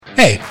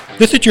Hey,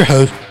 this is your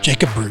host,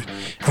 Jacob Bruce,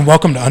 and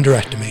welcome to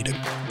Underestimated,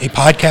 a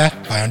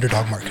podcast by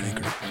Underdog Marketing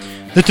Group.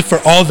 This is for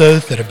all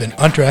those that have been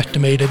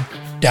underestimated,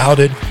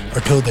 doubted,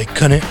 or told they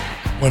couldn't,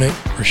 wouldn't,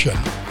 or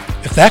shouldn't.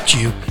 If that's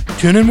you,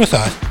 tune in with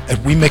us as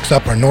we mix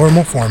up our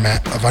normal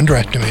format of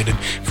Underestimated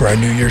for our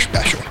New Year's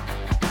special.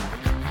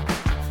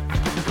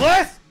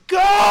 Let's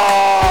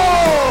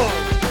go!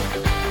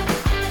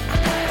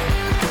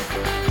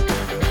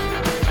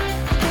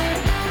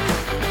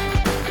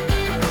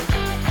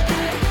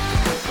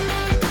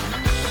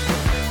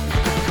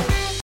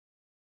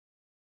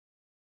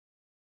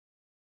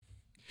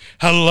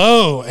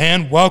 Hello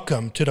and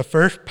welcome to the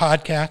first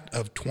podcast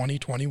of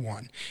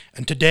 2021.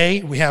 And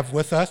today we have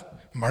with us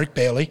Mark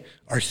Bailey,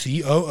 our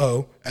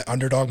COO at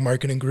Underdog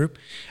Marketing Group,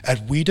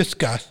 as we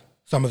discuss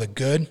some of the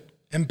good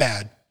and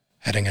bad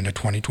heading into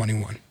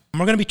 2021. We're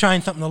going to be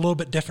trying something a little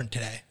bit different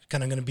today. It's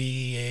kind of going to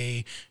be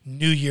a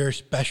New Year's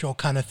special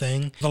kind of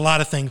thing. There's a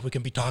lot of things we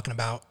can be talking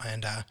about,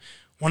 and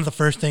one of the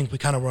first things we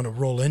kind of want to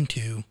roll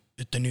into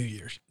is the New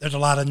Year's. There's a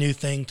lot of new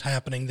things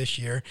happening this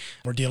year.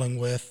 We're dealing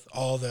with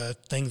all the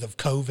things of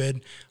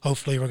COVID.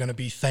 Hopefully we're going to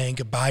be saying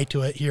goodbye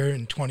to it here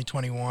in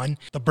 2021.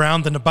 The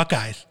Browns and the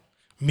Buckeyes.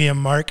 Me and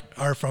Mark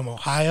are from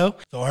Ohio,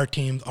 so our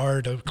teams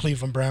are the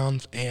Cleveland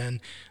Browns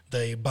and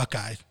the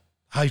Buckeyes.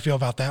 How do you feel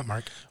about that,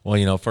 Mark?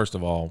 Well, first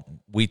of all,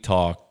 we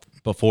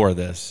talked before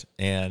this,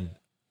 and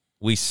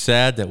we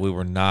said that we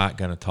were not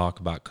going to talk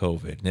about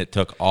COVID, and it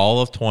took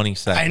all of 20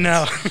 seconds. I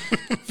know.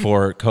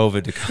 for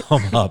COVID to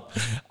come up.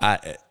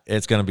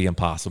 It's going to be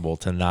impossible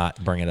to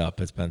not bring it up.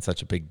 It's been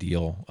such a big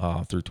deal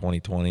through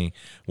 2020.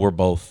 We're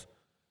both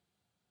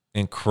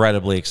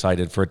incredibly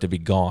excited for it to be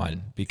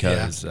gone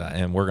because,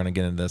 and we're going to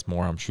get into this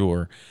more, I'm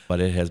sure, but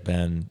it has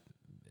been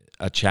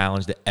a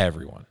challenge to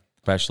everyone,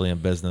 especially in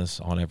business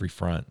on every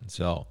front.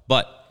 So,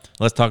 but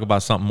let's talk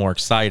about something more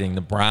exciting,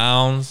 the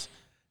Browns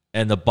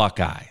and the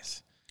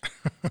Buckeyes.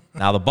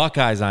 Now, the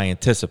Buckeyes I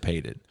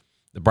anticipated.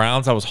 The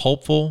Browns I was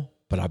hopeful,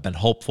 but I've been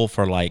hopeful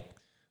for like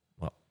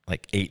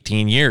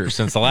 18 years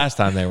since the last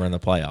time they were in the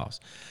playoffs.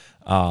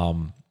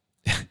 Well,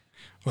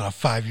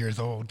 5 years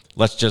old.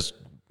 Let's just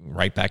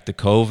right back to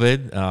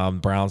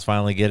COVID. Browns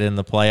finally get in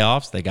the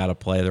playoffs. They got to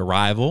play the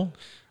rival,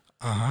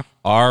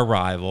 our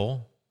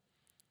rival,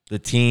 the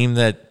team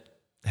that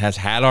has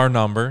had our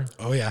number.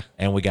 Oh, yeah.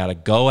 And we got to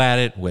go at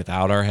it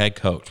without our head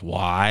coach.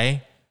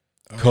 Why?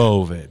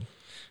 COVID. Yeah.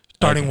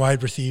 Starting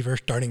wide receiver,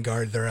 starting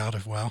guard, they're out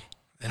as well.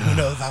 And who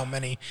knows how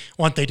many,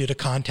 once they do the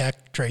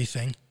contact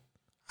tracing,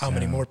 how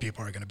many more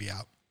people are going to be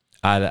out.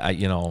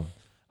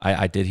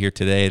 I did hear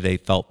today they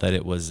felt that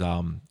it was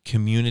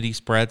community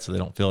spread, so they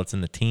don't feel it's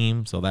in the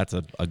team. So that's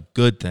a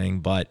good thing.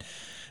 But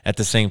at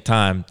the same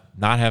time,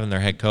 not having their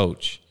head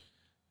coach,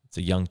 it's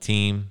a young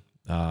team,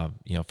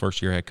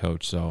 first-year head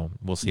coach. So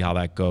we'll see how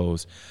that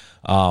goes.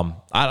 I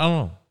don't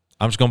know.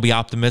 I'm just going to be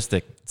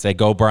optimistic. Say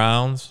go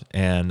Browns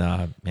and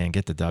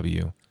get the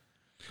W.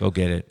 Go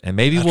get it. And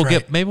maybe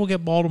we'll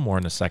get Baltimore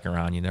in the second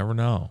round. You never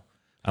know.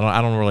 I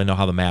don't really know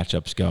how the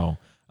matchups go.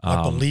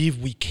 I believe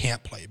we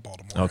can't play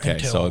Baltimore. Okay,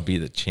 so it'd be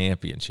the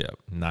championship.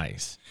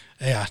 Nice.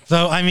 Yeah.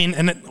 So,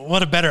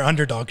 what a better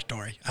underdog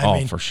story. I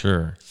mean, for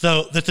sure.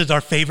 So this is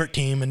our favorite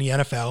team in the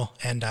NFL,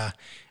 and I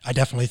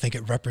definitely think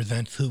it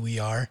represents who we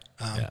are.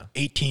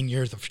 18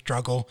 years of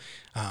struggle.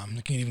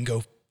 You can even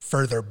go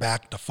further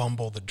back to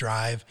fumble the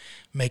drive,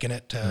 making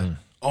it to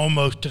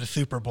almost to the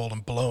Super Bowl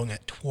and blowing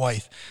it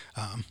twice.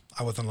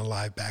 I wasn't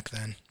alive back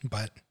then,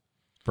 but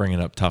bringing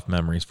up tough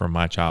memories from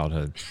my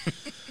childhood.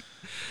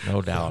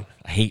 No doubt.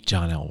 I hate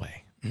John Elway.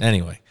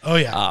 Anyway. Oh,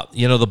 yeah.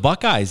 The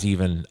Buckeyes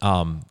even,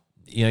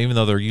 even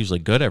though they're usually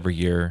good every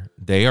year,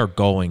 they are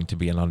going to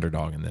be an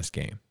underdog in this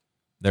game.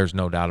 There's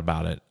no doubt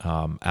about it.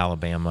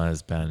 Alabama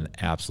has been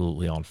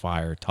absolutely on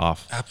fire,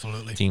 tough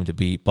team to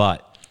beat.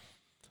 But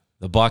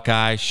the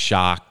Buckeyes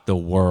shocked the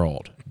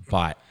world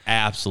by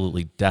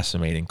absolutely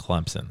decimating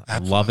Clemson. I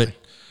love it.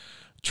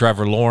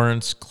 Trevor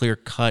Lawrence,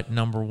 clear-cut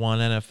number one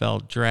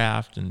NFL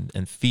draft,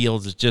 and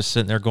Fields is just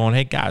sitting there going,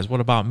 hey, guys, what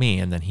about me?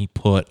 And then he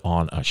put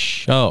on a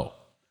show.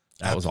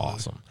 That was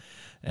awesome.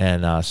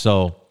 And it's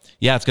going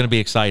to be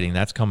exciting.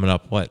 That's coming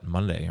up,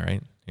 Monday,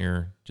 right?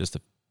 Here, just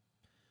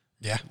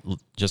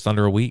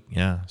under a week.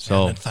 Yeah.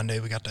 So and then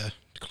Sunday we got the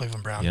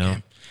Cleveland Browns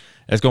game.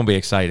 It's going to be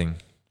exciting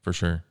for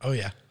sure. Oh,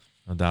 yeah.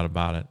 No doubt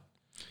about it.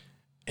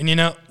 And,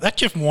 that's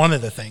just one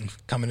of the things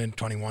coming into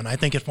 21. I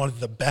think it's one of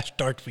the best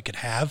starts we could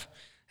have.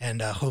 And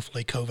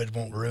hopefully COVID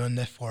won't ruin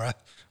this for us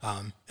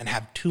and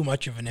have too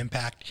much of an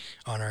impact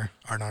on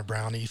our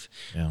Brownies.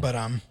 Yeah, but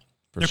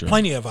there's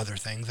plenty of other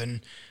things.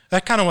 And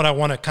that's kind of what I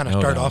want to kind of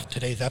start off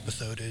today's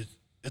episode is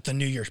it's a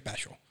New Year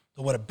special.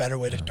 So what a better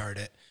way to start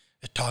it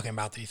is talking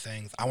about these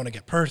things. I want to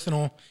get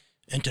personal,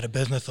 into the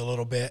business a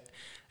little bit,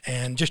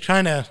 and just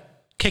trying to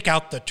kick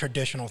out the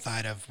traditional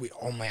side of we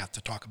only have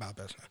to talk about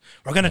business.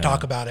 We're going to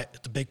talk about it.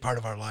 It's a big part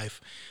of our life.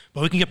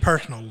 But we can get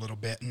personal a little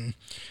bit. And,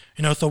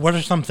 so what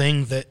are some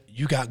things that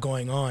you got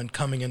going on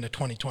coming into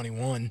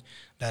 2021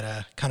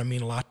 that kind of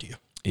mean a lot to you?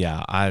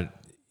 Yeah,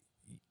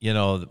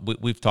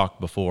 we've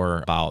talked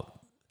before about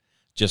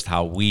just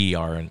how we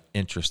are an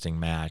interesting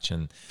match.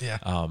 And,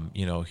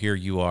 you know, here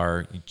you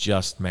are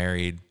just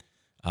married,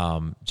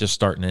 just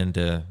starting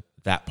into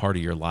that part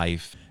of your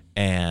life.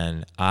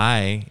 And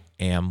I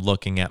am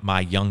looking at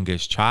my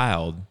youngest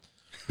child,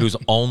 who's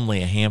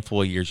only a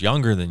handful of years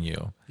younger than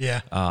you.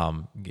 Yeah.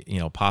 You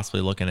know,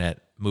 possibly looking at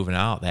moving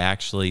out. They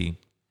actually,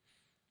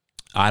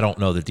 I don't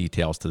know the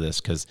details to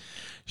this because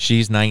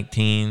she's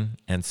 19.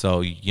 And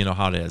so you know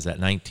how it is. At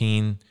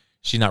 19,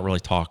 she's not really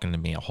talking to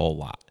me a whole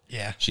lot.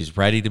 Yeah. She's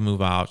ready to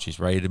move out. She's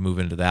ready to move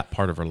into that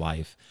part of her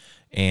life.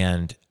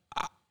 And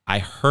I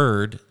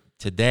heard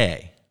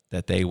today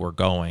that they were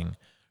going,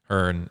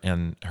 her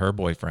and her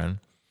boyfriend,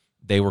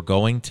 they were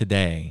going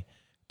today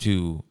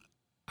to,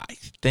 I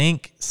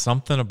think,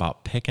 something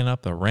about picking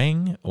up the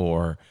ring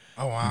or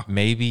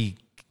maybe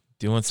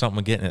doing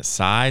something, getting it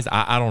sized.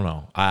 I don't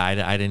know. I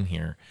didn't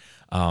hear.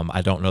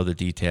 I don't know the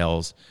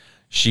details.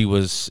 She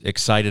was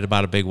excited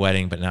about a big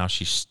wedding, but now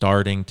she's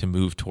starting to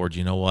move towards,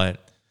 you know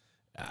what?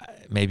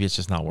 Maybe it's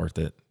just not worth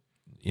it.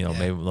 You know,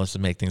 maybe let's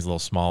just make things a little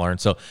smaller. And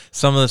so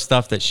some of the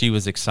stuff that she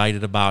was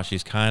excited about,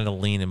 she's kind of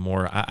leaning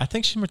more. I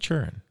think she's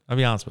maturing. I'll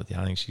be honest with you.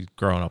 I think she's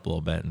growing up a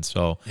little bit. And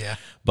so,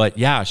 but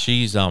yeah,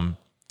 she's,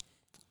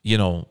 you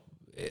know,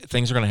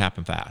 things are going to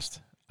happen fast.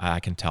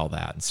 I can tell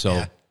that. And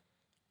so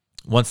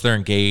once they're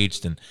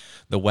engaged and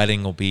the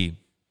wedding will be,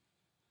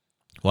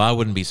 well, I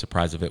wouldn't be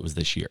surprised if it was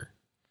this year.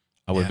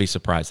 I wouldn't be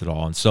surprised at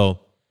all. And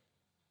so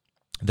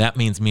that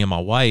means me and my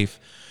wife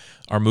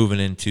are moving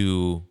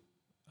into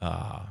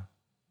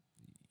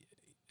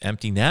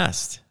empty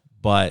nest,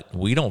 but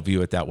we don't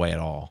view it that way at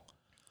all.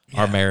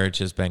 Our marriage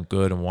has been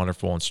good and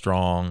wonderful and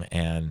strong,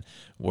 and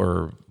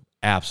we're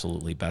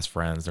absolutely best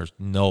friends. There's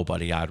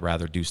nobody I'd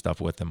rather do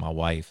stuff with than my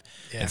wife.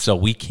 And so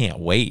we can't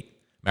wait.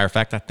 Matter of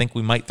fact, I think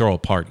we might throw a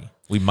party.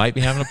 We might be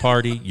having a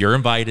party. You're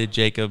invited,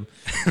 Jacob.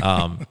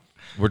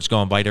 We're just going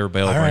to invite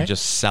everybody over and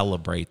just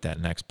celebrate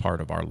that next part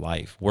of our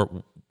life.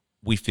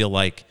 We feel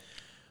like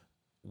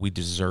we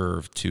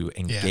deserve to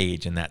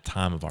engage in that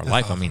time of our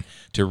life. Awesome. I mean,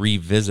 to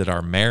revisit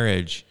our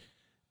marriage.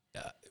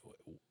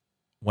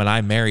 When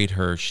I married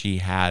her, she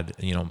had,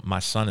 you know, my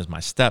son is my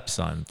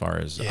stepson as far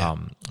as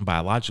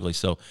biologically.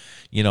 So,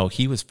 you know,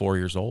 he was 4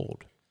 years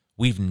old.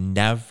 We've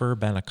never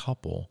been a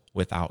couple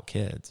without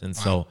kids. And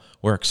so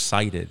we're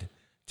excited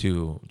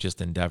to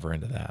just endeavor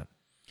into that.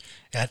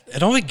 Yeah,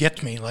 it only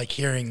gets me, like,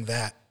 hearing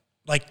that,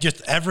 like,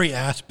 just every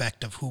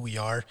aspect of who we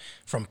are,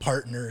 from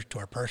partner to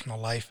our personal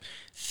life,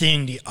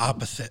 seeing the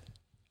opposite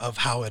of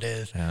how it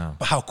is,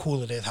 but how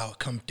cool it is, how it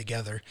comes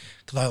together.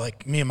 Because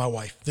me and my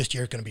wife, this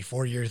year is going to be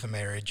 4 years of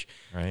marriage.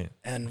 Right.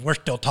 And we're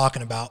still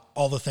talking about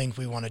all the things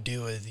we want to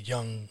do as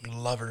young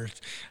lovers,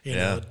 you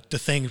know, the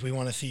things we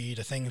want to see,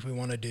 the things we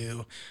want to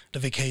do, the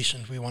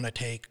vacations we want to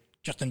take,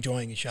 just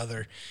enjoying each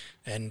other.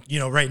 And, you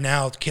know, right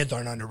now, the kids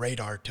aren't on the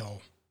radar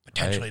till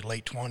potentially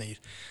late 20s.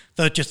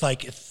 So it's just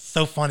like, it's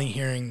so funny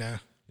hearing the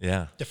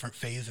different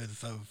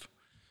phases of.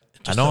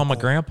 I know, so I'm cool. A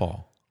grandpa.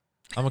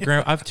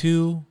 I have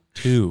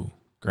two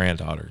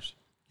granddaughters.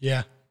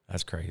 Yeah.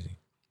 That's crazy.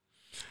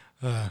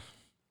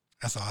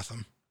 That's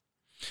awesome.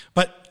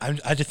 But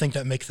I just think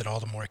that makes it all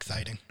the more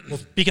exciting. Well,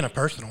 speaking of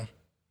personal,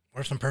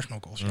 what are some personal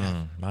goals you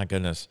have? My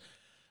goodness.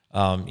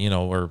 You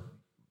know,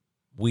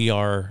 we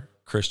are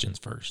Christians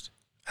first.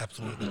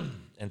 Absolutely.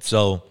 And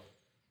so,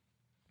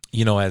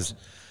 you know, as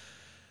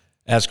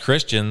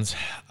Christians,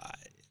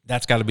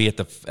 that's got to be at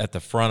the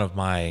front of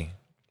my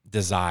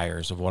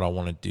desires of what I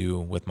want to do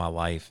with my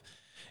life.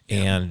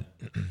 And,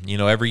 you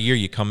know, every year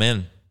you come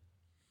in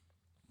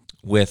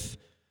with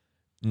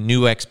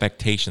new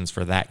expectations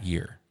for that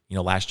year. You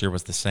know, last year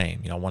was the same.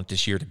 You know, I want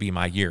this year to be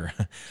my year.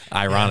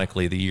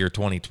 Ironically, the year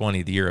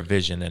 2020, the year of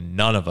vision, and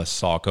none of us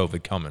saw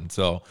COVID coming.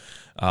 So,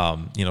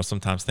 you know,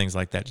 sometimes things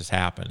like that just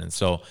happen. And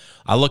so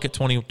I look at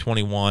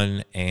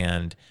 2021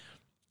 and,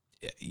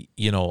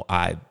 you know,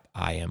 I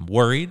am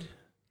worried.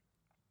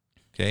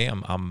 Okay.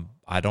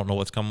 I don't know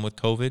what's coming with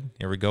COVID.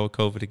 Here we go with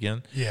COVID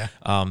again. Yeah.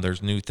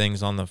 There's new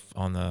things on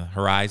the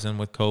horizon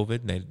with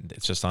COVID.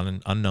 It's just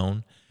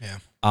unknown. Yeah.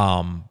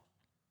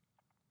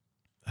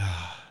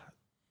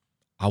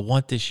 I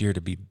want this year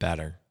to be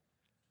better.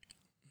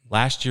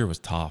 Last year was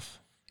tough.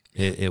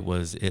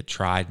 It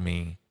tried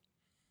me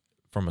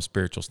from a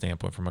spiritual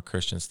standpoint, from a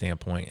Christian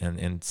standpoint, and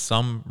in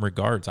some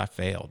regards I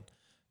failed.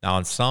 Now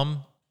in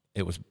some,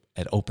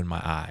 it opened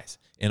my eyes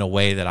in a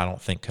way that I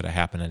don't think could have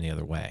happened any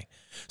other way.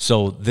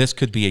 So this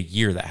could be a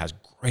year that has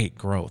great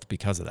growth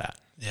because of that.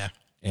 Yeah.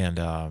 And,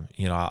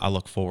 you know, I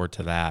look forward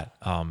to that.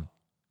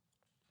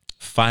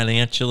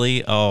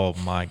 Financially, oh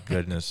my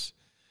goodness.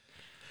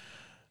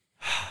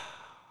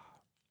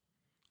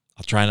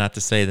 I'll try not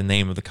to say the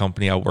name of the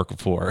company I work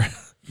for,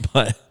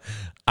 but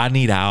I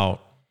need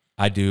out.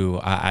 I do.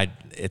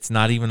 It's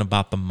not even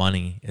about the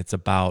money. It's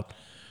about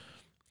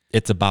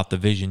the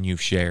vision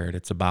you've shared.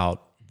 It's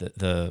about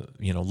the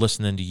you know,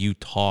 listening to you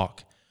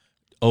talk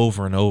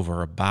over and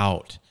over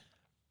about,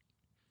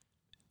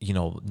 you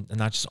know,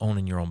 not just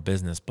owning your own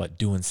business, but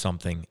doing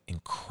something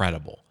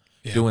incredible,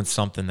 doing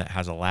something that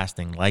has a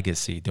lasting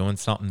legacy, doing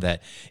something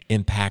that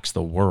impacts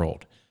the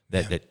world.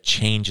 that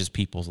changes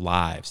people's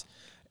lives.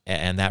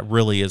 And that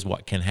really is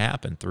what can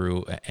happen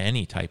through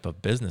any type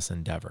of business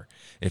endeavor.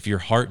 If your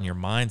heart and your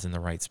mind's in the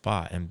right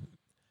spot. And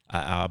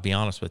I'll be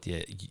honest with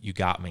you, you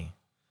got me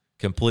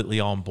completely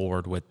on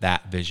board with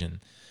that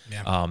vision.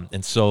 Yeah.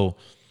 And so,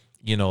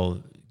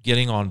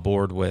 getting on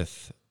board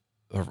with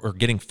or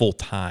getting full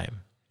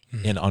time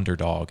in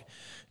Underdog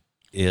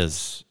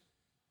it's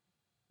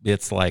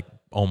like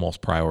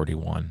almost priority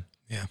one.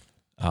 Yeah.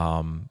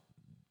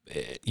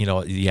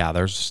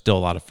 There's still a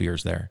lot of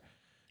fears there.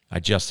 I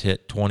just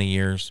hit 20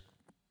 years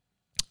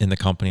in the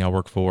company I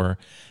work for.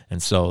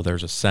 And so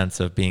there's a sense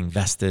of being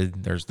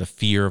vested. There's the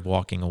fear of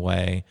walking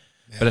away.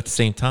 Yeah. But at the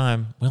same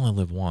time, we only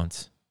live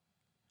once.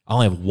 I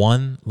only have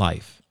one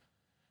life.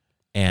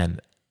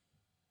 And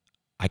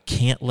I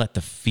can't let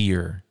the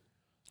fear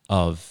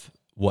of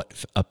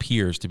what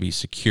appears to be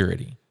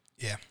security,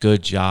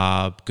 good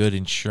job, good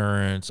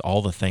insurance,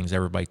 all the things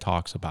everybody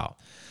talks about.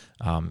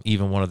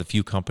 Even one of the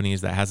few companies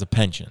that has a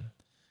pension,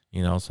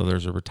 so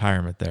there's a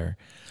retirement there.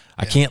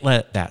 I can't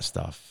let that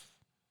stuff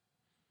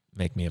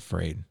make me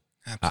afraid.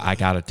 I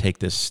got to take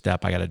this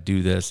step. I got to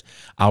do this.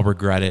 I'll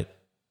regret it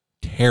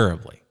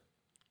terribly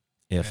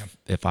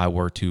if I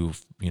were to,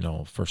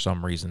 for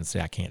some reason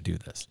say I can't do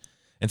this.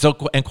 And so,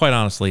 and quite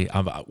honestly,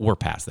 we're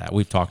past that.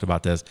 We've talked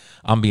about this.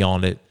 I'm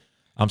beyond it.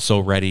 I'm so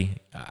ready.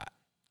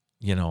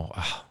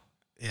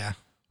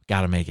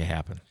 Got to make it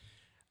happen.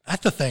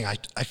 That's the thing.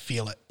 I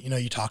feel it.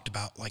 You talked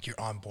about like you're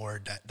on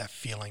board, that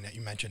feeling that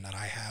you mentioned that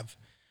I have.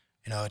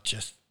 It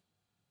just,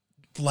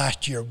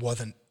 last year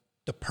wasn't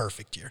the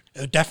perfect year. It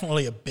was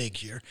definitely a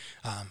big year.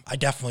 I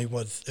definitely it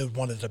was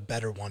one of the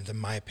better ones, in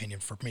my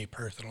opinion, for me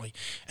personally,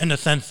 in the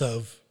sense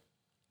of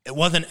it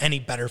wasn't any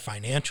better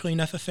financially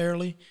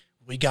necessarily.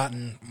 We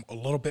gotten a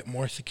little bit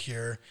more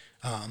secure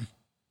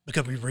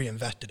because we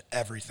reinvested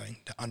everything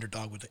that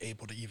Underdog was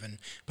able to even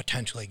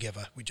potentially give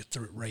us. We just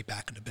threw it right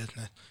back into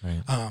business.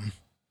 Right.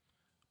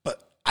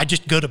 But I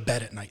just go to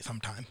bed at night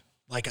sometimes.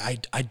 Like,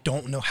 I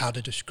don't know how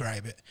to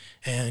describe it.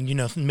 And,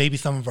 maybe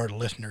some of our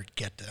listeners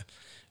get this.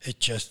 It's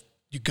just,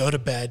 you go to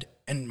bed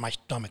and my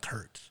stomach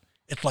hurts.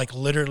 It's like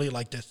literally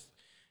like this.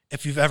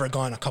 If you've ever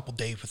gone a couple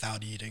days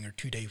without eating or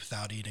 2 days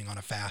without eating on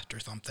a fast or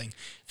something,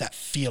 that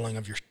feeling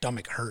of your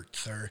stomach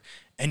hurts,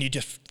 and you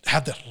just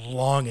have this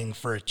longing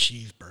for a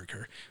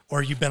cheeseburger,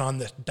 or you've been on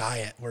this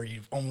diet where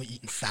you've only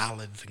eaten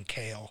salads and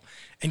kale,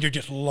 and you're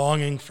just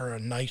longing for a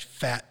nice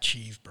fat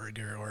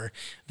cheeseburger or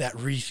that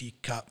Reese's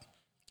cup.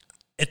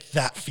 It's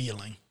that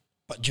feeling,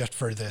 but just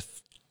for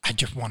this, I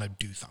just want to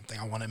do something.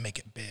 I want to make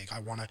it big. I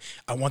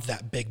want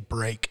that big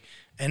break.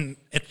 And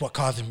it's what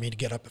causes me to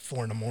get up at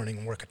 4 a.m.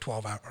 and work a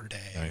 12-hour day,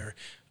 right. Or,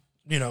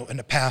 in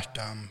the past,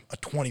 a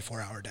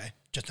 24-hour day,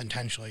 just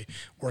intentionally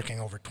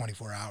working over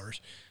 24 hours.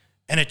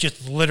 And it's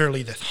just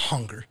literally this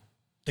hunger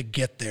to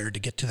get there, to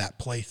get to that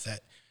place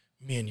that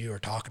me and you are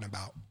talking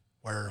about,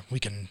 where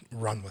we can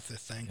run with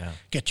this thing,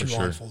 get you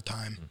on full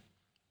time.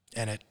 Mm-hmm.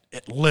 And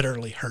it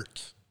literally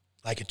hurts.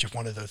 Like, it's just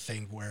one of those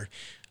things where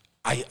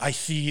I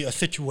see a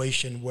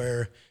situation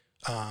where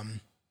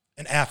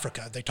in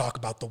Africa, they talk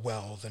about the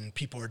wells and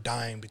people are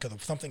dying because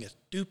of something as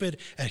stupid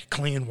as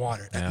clean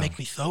water. That makes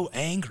me so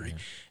angry. Yeah.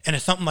 And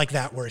it's something like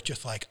that where it's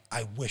just like,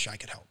 I wish I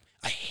could help.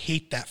 I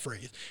hate that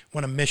phrase.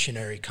 When a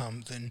missionary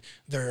comes and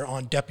they're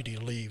on deputy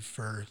leave,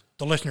 for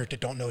the listeners that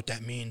don't know what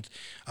that means,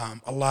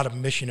 a lot of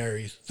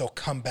missionaries, they'll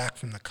come back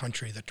from the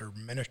country that they're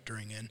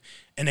ministering in,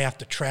 and they have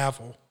to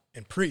travel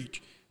and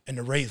preach and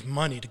to raise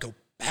money to go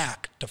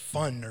back to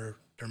fund their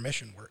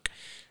mission work.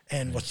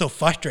 And what's so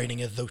frustrating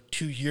is those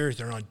 2 years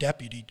they're on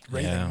deputy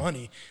raising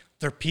money,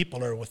 their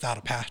people are without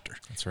a pastor.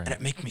 That's right. And it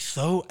makes me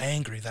so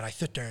angry that I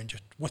sit there and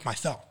just, with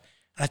myself,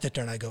 and I sit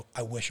there and I go,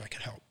 I wish I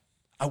could help.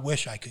 I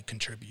wish I could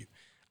contribute.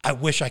 I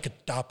wish I could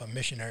stop a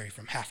missionary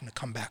from having to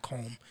come back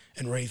home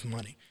and raise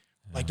money.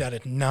 Yeah. Like, that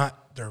is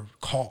not their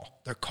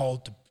call. They're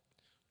called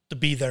to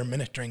be there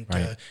ministering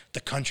to the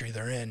country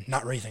they're in,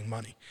 not raising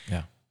money.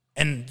 Yeah.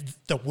 And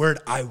the word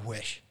I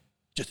wish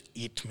just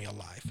eats me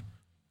alive.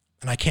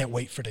 And I can't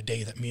wait for the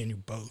day that me and you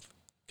both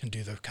can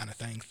do those kind of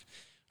things,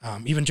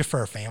 even just for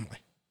our family,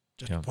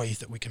 just ways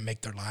that we can make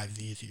their lives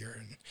easier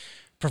and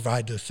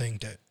provide those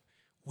things that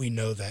we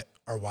know that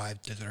our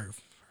wives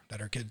deserve,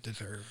 that our kids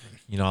deserve.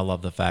 I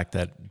love the fact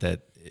that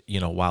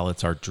while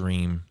it's our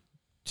dream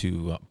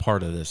to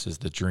part of this is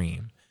the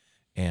dream,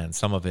 and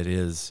some of it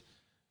is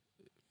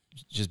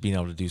just being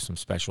able to do some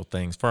special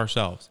things for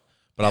ourselves.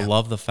 But I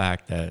love the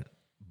fact that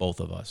both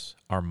of us,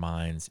 our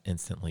minds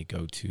instantly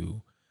go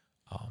to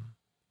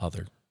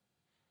other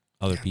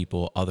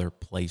people, other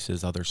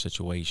places, other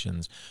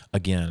situations.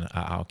 Again,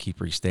 I'll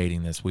keep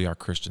restating this. We are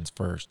Christians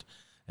first.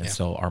 And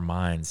so our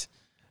minds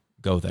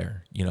go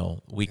there.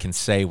 We can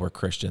say we're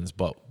Christians,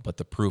 but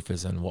the proof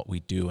is in what we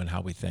do and how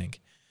we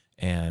think.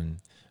 And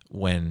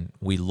when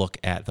we look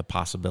at the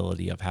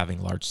possibility of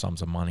having large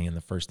sums of money, and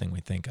the first thing we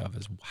think of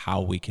is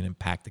how we can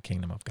impact the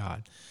kingdom of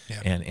God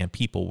and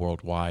people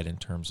worldwide, in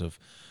terms of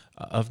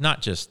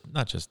not just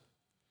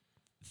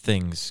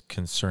things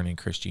concerning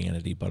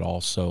Christianity, but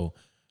also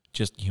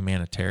just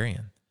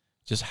humanitarian,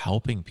 just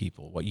helping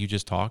people, what you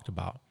just talked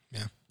about.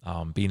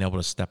 Yeah. Being able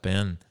to step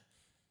in,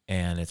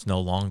 and it's no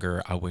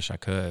longer, I wish I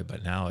could,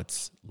 but now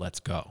it's, let's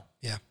go.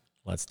 Yeah.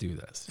 Let's do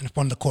this. And it's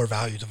one of the core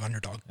values of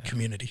Underdog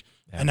community.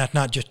 Yeah. And that's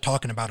not just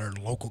talking about our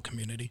local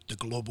community, the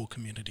global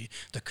community,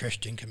 the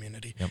Christian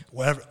community,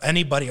 whatever,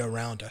 anybody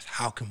around us.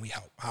 How can we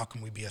help? How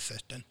can we be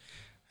assistant?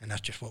 And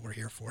that's just what we're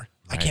here for. Right.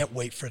 I can't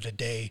wait for the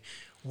day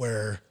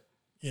where,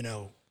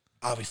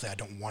 obviously I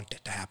don't want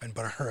it to happen,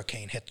 but a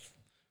hurricane hits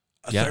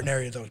a certain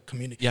area of the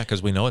community. Yeah,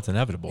 because we know it's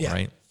inevitable,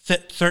 right?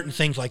 Certain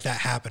things like that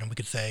happen, and we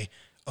could say,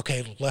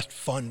 okay, let's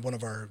fund one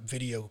of our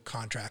video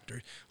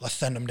contractors. Let's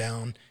send them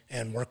down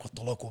and work with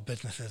the local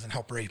businesses and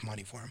help raise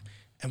money for them.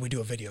 And we do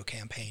a video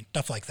campaign,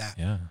 stuff like that.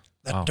 Yeah.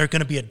 There's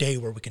going to be a day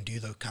where we can do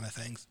those kind of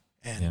things,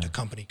 and the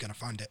company's going to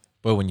fund it.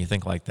 But when you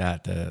think like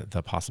that,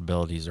 the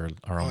possibilities are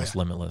almost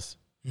limitless.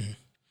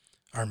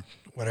 Mm-hmm. Or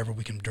whatever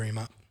we can dream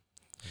up.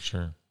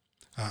 Sure.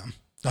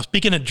 Now,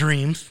 speaking of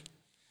dreams,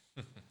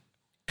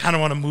 kind of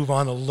want to move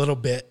on a little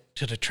bit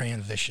to the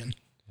transition.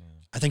 Yeah.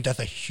 I think that's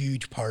a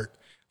huge part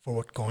for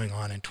what's going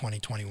on in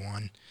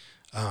 2021.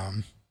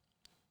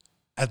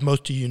 As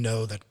most of you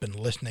know that's been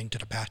listening to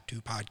the past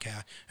two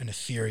podcasts and the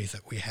series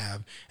that we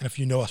have, and if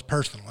you know us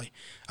personally,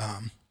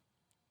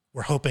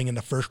 we're hoping in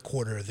the first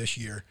quarter of this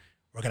year,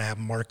 we're going to have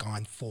Mark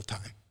on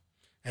full-time.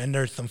 And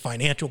there's some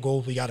financial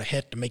goals we got to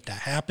hit to make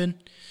that happen,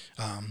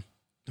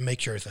 to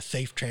make sure it's a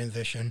safe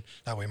transition.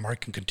 That way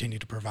Mark can continue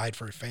to provide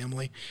for his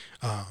family.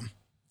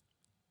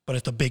 But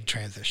it's a big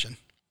transition.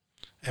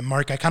 And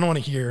Mark, I kind of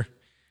want to hear,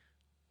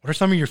 what are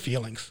some of your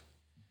feelings?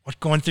 What's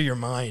going through your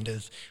mind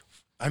is,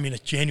 it's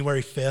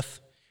January 5th.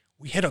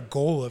 We hit a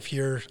goal of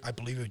here, I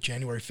believe it was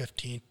January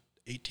 15th,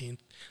 18th.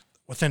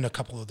 Within a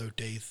couple of those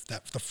days,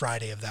 that's the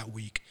Friday of that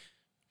week,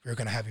 we're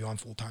going to have you on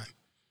full time.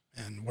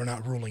 And we're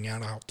not ruling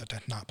out that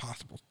that's not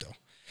possible still.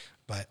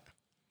 But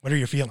what are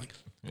your feelings?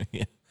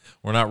 Yeah,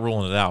 we're not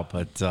ruling it out,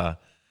 but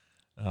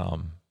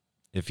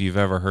if you've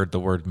ever heard the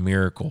word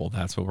miracle,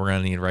 that's what we're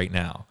going to need right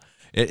now.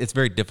 It's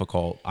very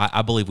difficult.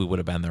 I believe we would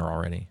have been there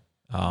already.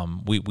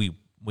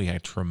 We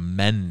had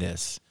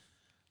tremendous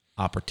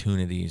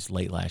opportunities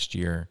late last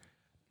year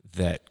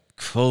that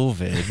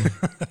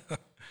COVID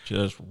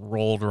just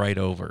rolled right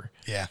over.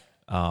 Yeah.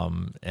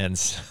 And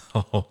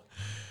so,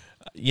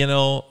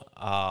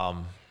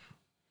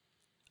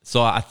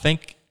 so I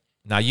think,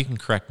 now you can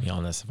correct me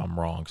on this if I'm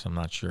wrong, because I'm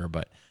not sure,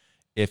 but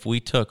if we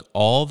took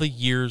all the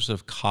years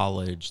of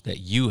college that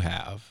you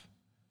have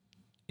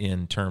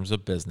in terms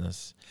of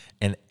business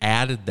and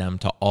added them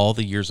to all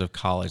the years of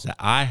college that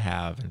I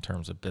have in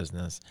terms of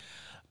business,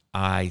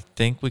 I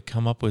think we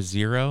come up with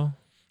 0.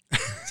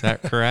 Is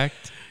that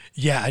correct?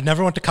 Yeah, I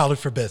never went to college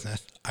for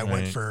business. I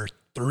went for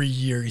 3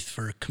 years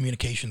for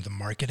communications and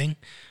marketing.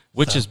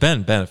 Which has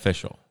been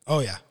beneficial. Oh,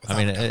 yeah.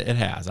 It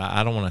has.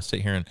 I don't want to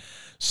sit here and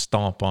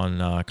stomp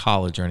on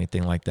college or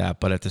anything like that,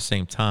 but at the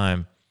same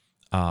time,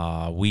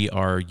 we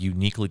are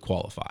uniquely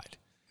qualified.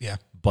 Yeah.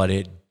 But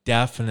it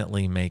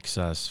definitely makes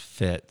us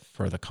fit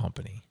for the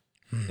company.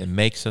 It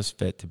makes us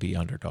fit to be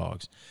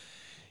underdogs.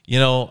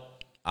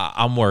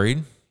 I'm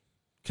worried,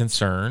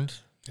 concerned,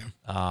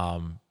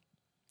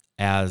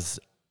 as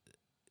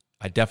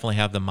I definitely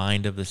have the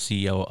mind of the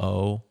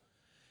COO.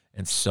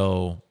 And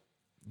so,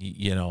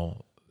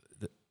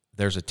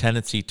 there's a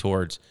tendency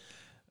towards,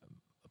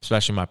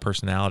 especially my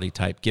personality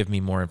type, give me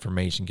more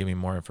information.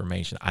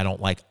 I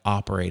don't like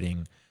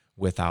operating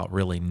without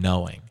really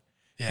knowing.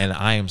 Yeah. And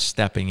I am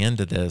stepping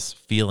into this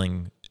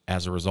feeling,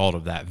 as a result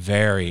of that,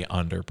 very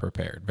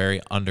underprepared, very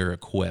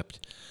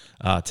under-equipped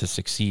to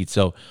succeed.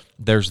 So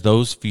there's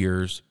those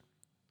fears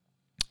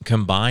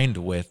combined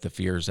with the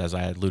fears, as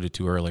I alluded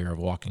to earlier, of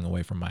walking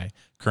away from my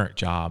current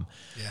job.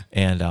 Yeah.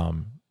 And,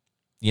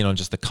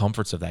 just the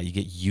comforts of that. You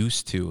get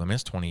used to,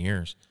 it's 20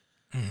 years.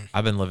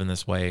 I've been living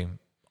this way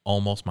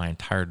almost my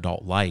entire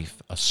adult life,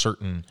 a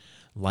certain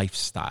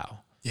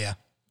lifestyle. Yeah.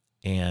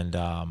 And,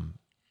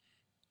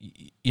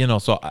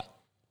 so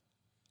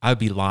I'd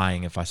be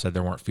lying if I said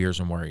there weren't fears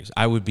and worries.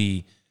 I would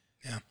be,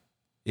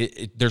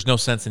 there's no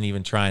sense in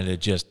even trying to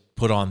just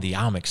put on the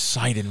I'm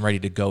excited and ready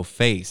to go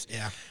face.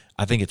 Yeah.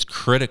 I think it's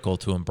critical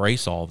to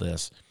embrace all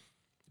this,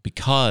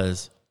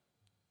 because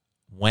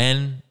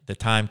when the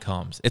time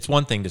comes, it's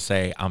one thing to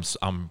say,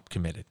 I'm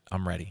committed,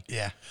 I'm ready.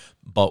 Yeah.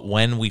 But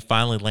when we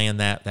finally land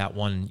that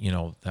one,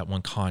 that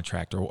one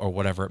contract or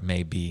whatever it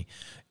may be,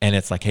 and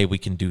it's like, hey, we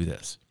can do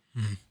this.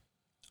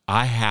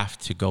 I have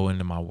to go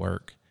into my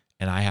work,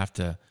 and I have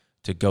to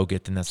go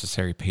get the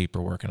necessary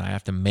paperwork, and I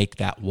have to make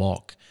that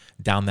walk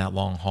down that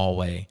long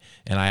hallway,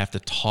 and I have to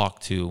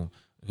talk to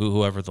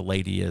whoever the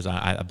lady is.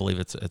 I believe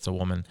it's a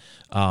woman,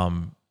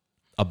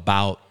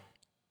 about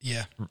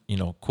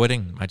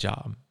quitting my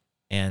job.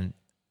 And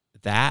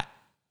that,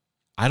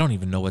 I don't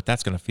even know what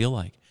that's going to feel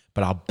like,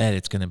 but I'll bet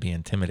it's going to be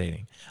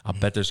intimidating. I'll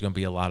bet there's going to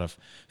be a lot of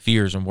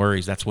fears and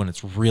worries. That's when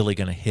it's really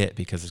going to hit,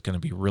 because it's going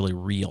to be really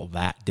real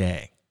that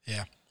day.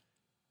 Yeah.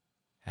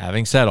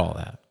 Having said all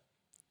that,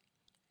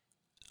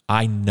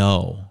 I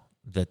know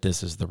that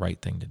this is the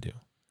right thing to do.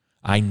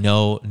 I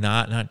know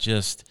not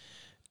just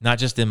not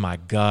just in my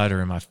gut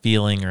or in my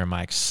feeling or in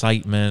my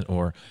excitement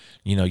or,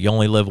 you know, you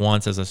only live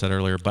once, as I said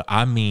earlier, but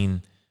I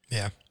mean,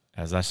 Yeah.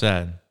 as I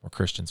said, we're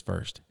Christians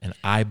first. And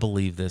I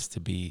believe this to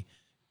be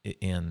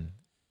in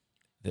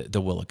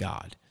the will of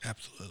God.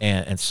 Absolutely.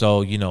 And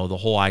so, you know, the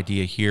whole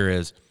idea here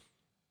is,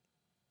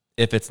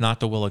 if it's not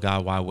the will of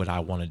God, why would I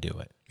want to do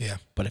it? Yeah.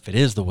 But if it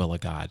is the will of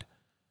God,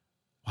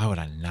 why would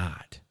I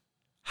not?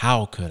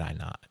 How could I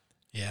not?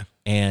 Yeah.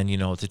 And, you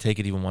know, to take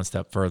it even one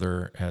step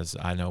further, as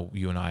I know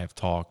you and I have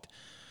talked,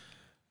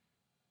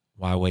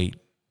 why wait?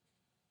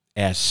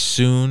 As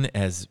soon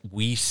as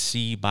we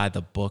see by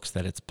the books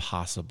that it's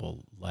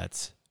possible,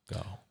 let's go.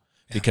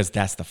 Yeah. Because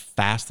that's the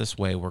fastest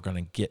way we're going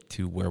to get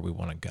to where we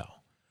want to go.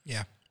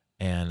 Yeah.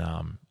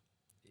 And,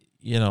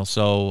 you know,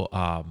 so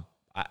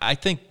I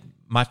think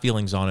my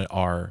feelings on it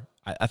are,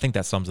 I think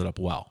that sums it up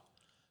well.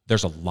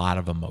 There's a lot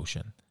of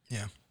emotion.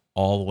 Yeah.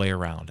 All the way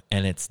around.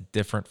 And it's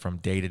different from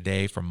day to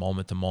day, from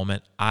moment to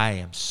moment. I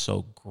am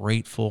so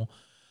grateful.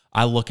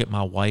 I look at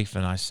my wife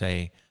and I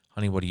say,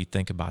 honey, what do you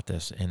think about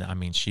this? And I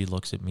mean, she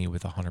looks at me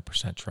with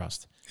 100%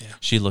 trust. Yeah.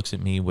 She looks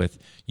at me with,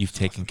 you've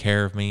taken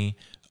care of me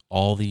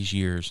all these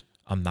years.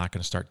 I'm not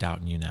going to start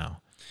doubting you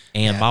now.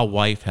 And my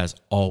wife has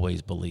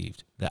always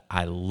believed that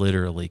I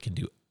literally can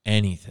do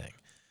anything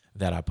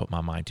that I put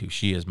my mind to.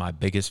 She is my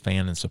biggest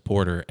fan and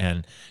supporter.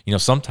 And, you know,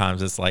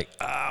 sometimes it's like,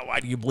 why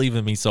do you believe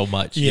in me so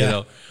much? Yeah. You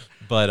know,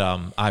 but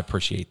I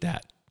appreciate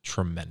that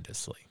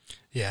tremendously.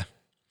 Yeah.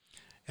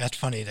 That's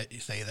funny that you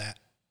say that.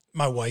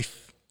 My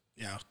wife,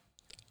 you know,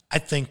 I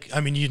think,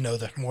 I mean, you know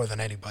that more than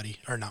anybody,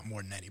 or not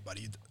more than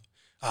anybody,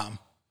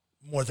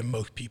 more than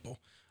most people,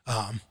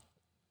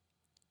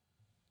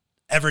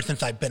 ever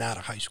since I've been out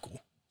of high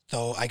school.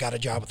 So I got a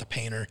job with a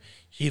painter.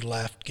 He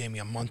left, gave me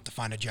a month to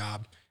find a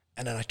job.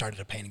 And then I started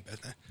a painting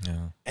business.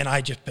 Yeah. And I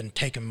just been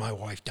taking my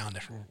wife down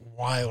this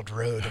wild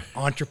road of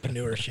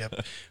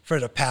entrepreneurship for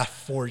the past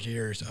 4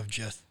 years of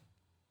just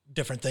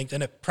different things.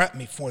 And it prepped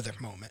me for this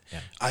moment.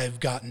 Yeah. I've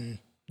gotten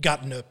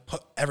to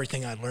put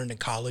everything I learned in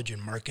college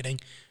and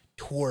marketing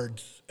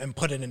towards and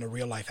put it into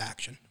real life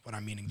action, what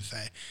I'm meaning to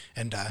say.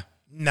 And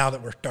now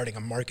that we're starting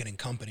a marketing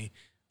company,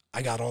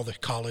 I got all the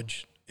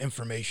college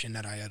information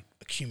that I had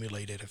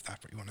accumulated, if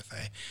that's what you want to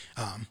say,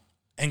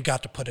 and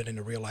got to put it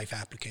into real life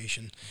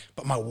application.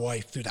 But my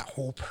wife, through that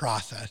whole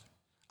process,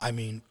 I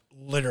mean,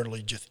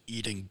 literally just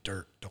eating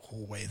dirt the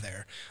whole way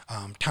there.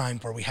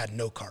 Times where we had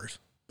no cars,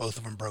 both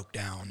of them broke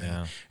down.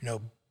 Yeah. And, you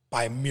know,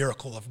 by a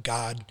miracle of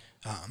God,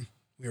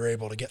 we were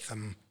able to get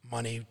some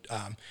money.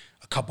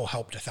 A couple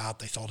helped us out.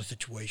 They saw the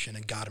situation,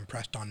 and God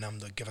impressed on them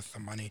to give us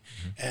some money.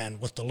 Mm-hmm.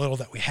 And with the little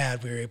that we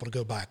had, we were able to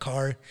go buy a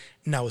car.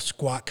 And that was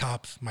Squat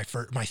Cops, my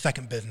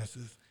second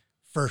business's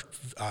first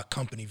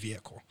company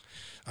vehicle.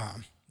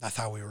 That's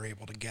how we were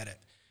able to get it.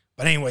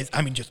 But anyways,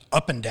 I mean, just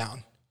up and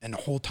down. And the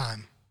whole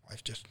time,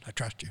 wife's just, I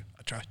trust you,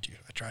 I trust you,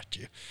 I trust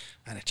you.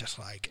 And it's just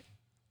like,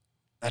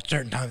 at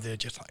certain times, they're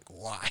just like,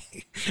 why?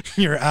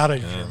 You're out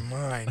of your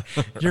mind.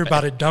 You're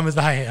about as dumb as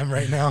I am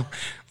right now,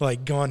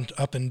 like going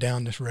up and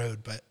down this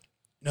road.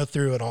 But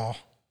through it all,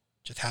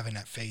 just having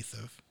that faith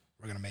of,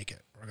 we're going to make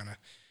it.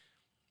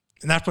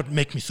 And that's what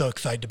makes me so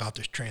excited about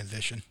this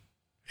transition.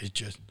 It's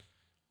just,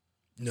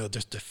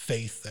 just the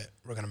faith that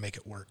we're going to make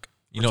it work.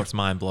 You know what's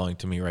mind-blowing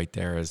to me right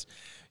there is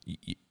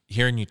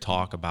hearing you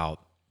talk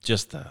about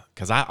just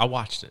because I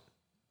watched it.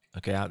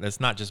 Okay, that's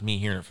not just me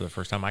hearing it for the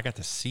first time. I got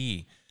to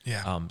see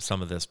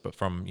some of this, but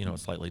from, a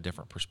slightly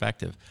different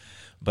perspective.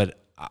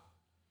 But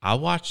I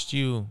watched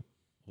you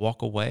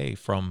walk away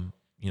from,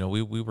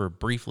 we were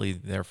briefly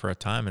there for a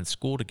time in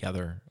school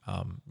together,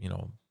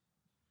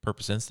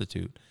 Purpose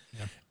Institute.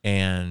 Yeah.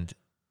 And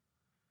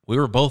we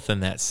were both in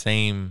that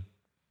same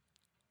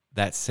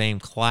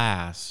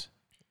class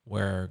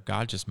where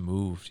God just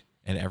moved,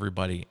 and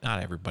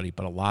not everybody,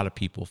 but a lot of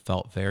people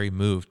felt very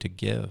moved to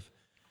give.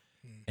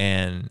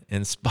 And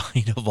in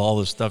spite of all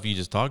the stuff you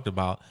just talked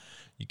about,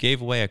 you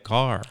gave away a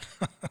car.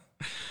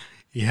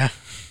 Yeah.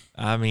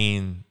 I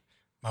mean,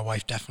 my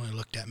wife definitely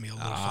looked at me a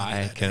little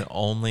funny. I can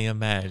only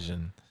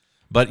imagine.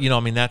 But,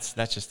 that's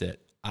just it.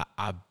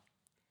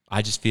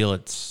 I just feel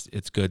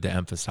it's good to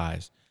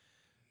emphasize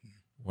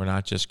we're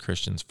not just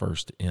Christians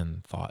first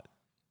in thought.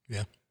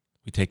 Yeah.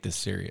 We take this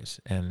serious,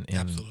 and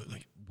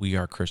absolutely. We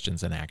are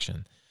Christians in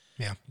action.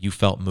 Yeah. You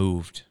felt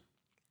moved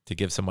to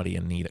give somebody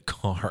in need a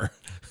car,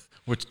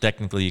 which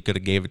technically you could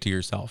have gave it to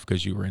yourself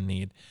because you were in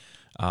need.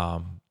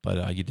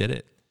 But you did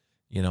it,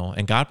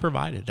 and God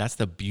provided. That's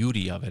the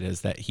beauty of it,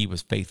 is that he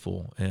was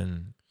faithful,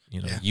 and,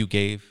 you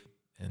gave,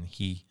 and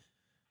he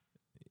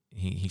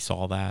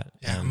saw that.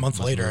 Yeah. A month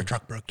later, our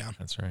truck broke down.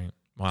 That's right.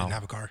 Wow. Didn't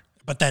have a car.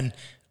 But then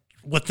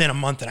within a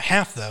month and a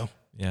half, though,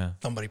 yeah,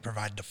 somebody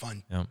provided the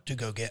fund to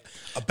go get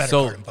a better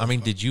car. So, I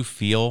mean, did you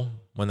feel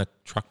when the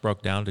truck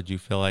broke down, did you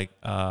feel like,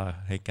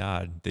 hey,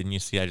 God, didn't you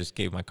see I just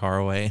gave my car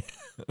away?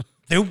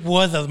 There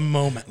was a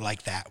moment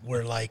like that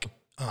where, like,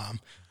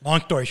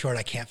 long story short,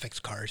 I can't fix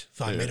cars,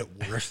 so I made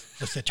it worse,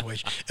 the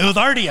situation. It was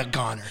already a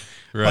goner.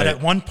 Right. But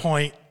at one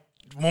point,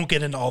 won't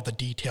get into all the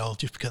details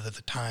just because of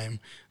the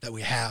time that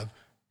we have,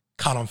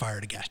 caught on fire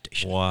at a gas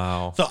station.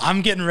 Wow. So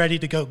I'm getting ready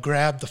to go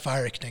grab the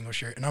fire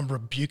extinguisher, and I'm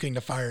rebuking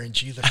the fire in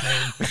Jesus'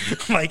 name.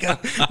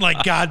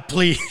 like God,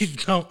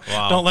 please don't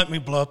let me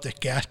blow up this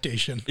gas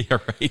station. Yeah,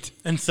 right.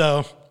 And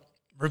so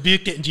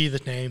rebuked it in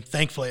Jesus' name.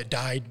 Thankfully, it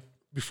died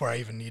before I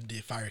even needed the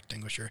fire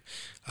extinguisher.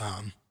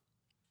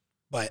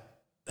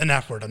 And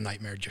that's where the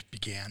nightmare just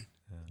began.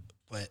 Yeah.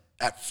 But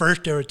at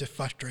first, there was this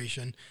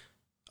frustration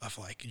of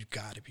like, you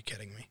got to be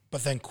kidding me.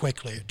 But then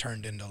quickly, it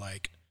turned into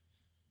like,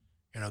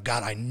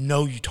 God, I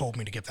know you told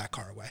me to give that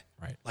car away.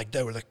 Right. Like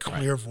there was a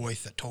clear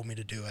voice that told me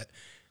to do it.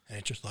 And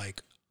it's just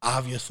like,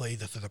 obviously,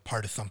 this is a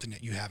part of something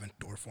that you have in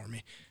store for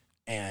me.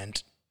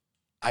 And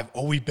I've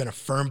always been a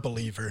firm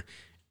believer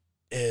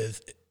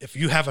is if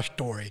you have a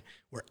story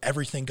where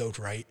everything goes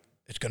right,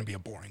 it's going to be a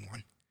boring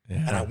one.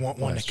 Yeah, and I want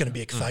one that's going to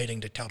be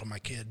exciting to tell to my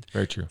kids.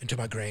 Very true. And to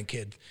my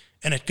grandkids.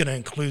 And it's going to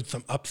include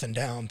some ups and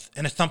downs.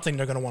 And it's something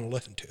they're going to want to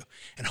listen to.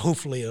 And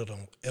hopefully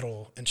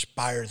it'll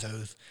inspire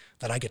those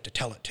that I get to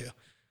tell it to.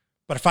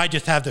 But if I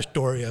just have the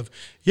story of,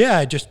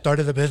 I just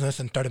started a business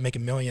and started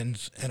making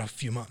millions in a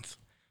few months,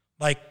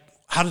 like,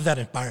 how does that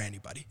inspire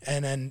anybody?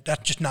 And then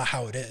that's just not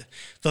how it is.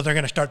 So they're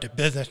going to start the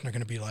business and they're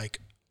going to be like,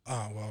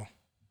 oh, well,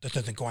 this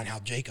isn't going how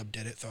Jacob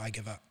did it, so I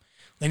give up.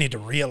 They need to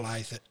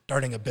realize that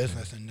starting a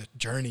business and the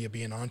journey of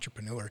being an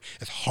entrepreneur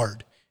is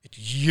hard. It's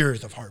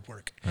years of hard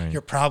work. Right.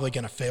 You're probably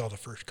going to fail the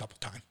first couple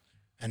times.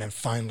 And then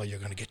finally you're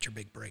going to get your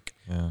big break.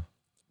 Yeah.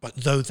 But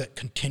those that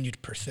continue to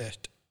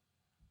persist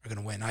are going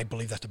to win. I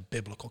believe that's a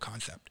biblical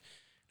concept.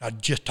 I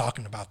was just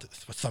talking about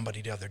this with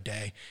somebody the other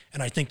day,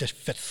 and I think this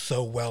fits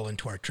so well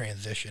into our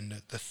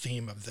transition. The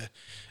theme of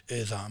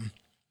is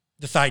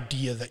this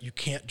idea that you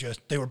can't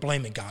just, they were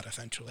blaming God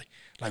essentially.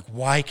 Like,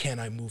 why can't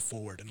I move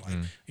forward? And like,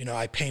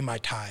 I pay my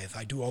tithes,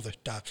 I do all this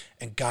stuff,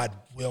 and God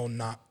will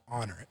not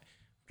honor it.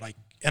 Like,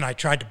 and I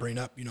tried to bring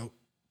up,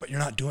 but you're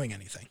not doing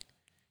anything.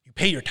 You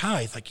pay your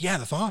tithes, like, yeah,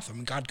 that's awesome,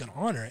 and God's going to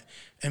honor it,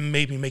 and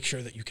maybe make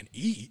sure that you can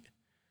eat.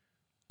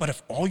 But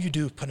if all you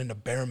do is put in the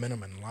bare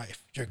minimum in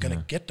life, you're going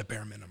to get the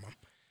bare minimum.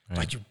 Right.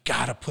 Like, you've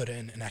got to put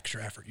in an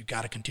extra effort. You've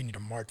got to continue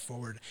to march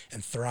forward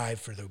and thrive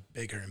for the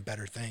bigger and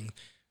better things.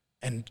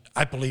 And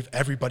I believe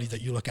everybody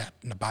that you look at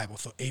in the Bible,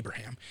 so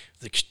Abraham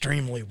is an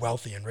extremely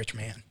wealthy and rich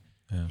man.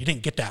 Yeah. He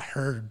didn't get that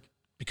herd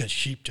because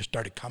sheep just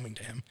started coming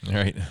to him.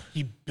 Right.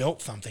 He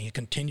built something. He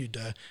continued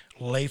to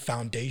lay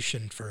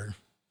foundation for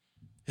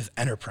his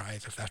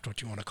enterprise, if that's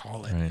what you want to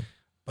call it. Right.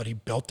 But he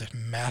built this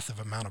massive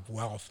amount of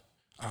wealth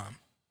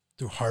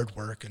through hard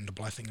work and the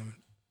blessing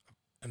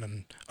and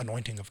an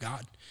anointing of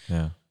God.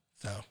 Yeah.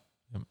 So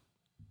I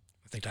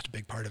think that's a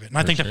big part of it. And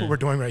I think that's what we're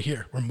doing right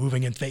here. We're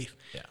moving in faith.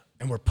 Yeah.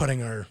 And we're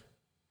putting our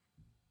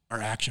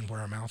action where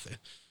our mouth is.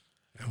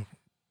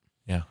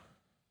 Yeah,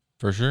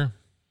 for sure.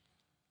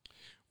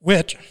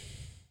 Which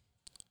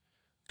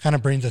kind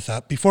of brings us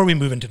up. Before we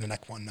move into the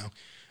next one, though,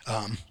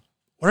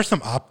 what are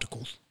some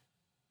obstacles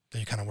that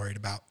you're kind of worried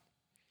about?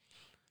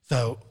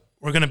 So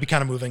we're going to be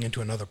kind of moving into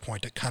another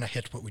point that kind of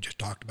hits what we just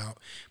talked about.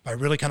 But I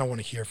really kind of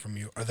want to hear from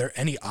you. Are there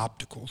any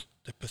obstacles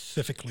that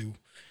specifically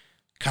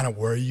kind of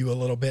worry you a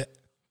little bit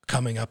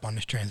coming up on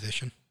this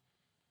transition?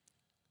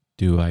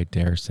 Do I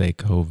dare say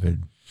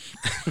COVID?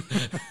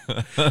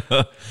 It's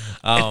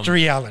the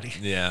reality.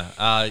 Yeah.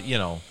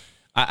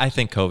 I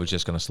think COVID's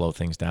just going to slow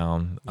things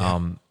down.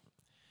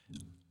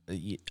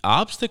 Yeah.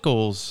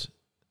 Obstacles,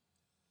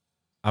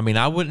 I mean,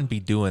 I wouldn't be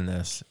doing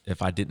this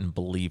if I didn't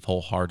believe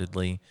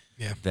wholeheartedly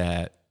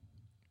that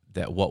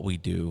what we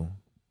do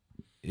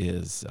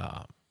is,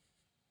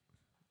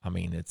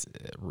 it's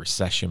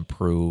recession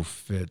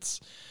proof.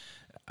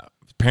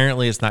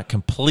 Apparently it's not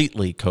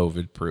completely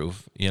COVID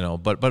proof,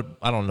 but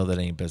I don't know that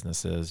any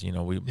business is,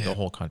 the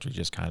whole country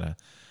just kind of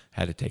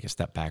had to take a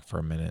step back for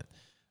a minute.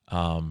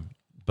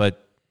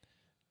 But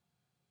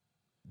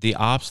the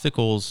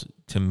obstacles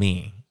to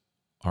me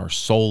are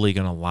solely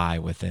going to lie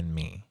within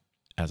me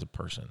as a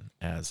person,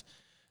 as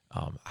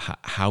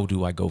how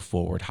do I go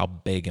forward? How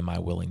big am I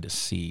willing to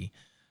see?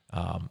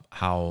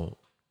 How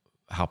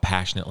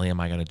passionately am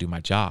I going to do my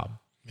job?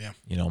 Yeah.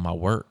 My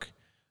work.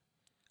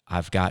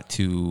 I've got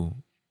to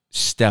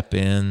step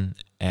in,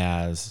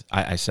 as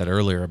I said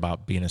earlier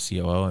about being a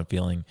COO and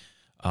feeling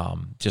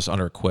just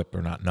under-equipped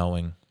or not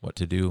knowing what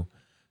to do.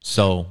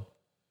 So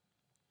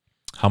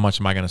how much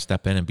am I going to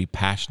step in and be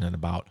passionate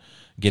about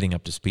getting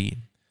up to speed,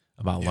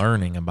 about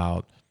learning,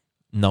 about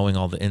knowing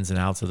all the ins and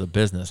outs of the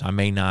business? I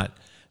may not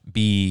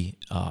be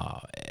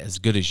as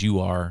good as you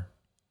are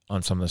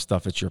on some of the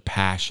stuff. It's your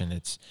passion.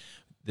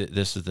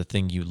 This is the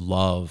thing you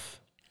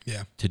love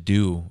to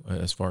do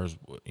as far as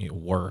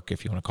work,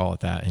 if you want to call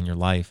it that, in your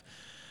life.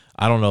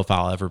 I don't know if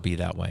I'll ever be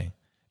that way.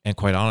 And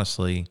quite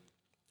honestly,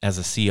 as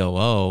a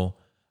COO,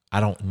 I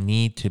don't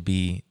need to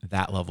be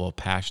that level of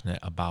passionate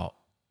about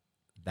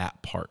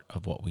that part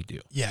of what we do.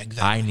 Yeah,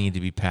 exactly. I need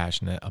to be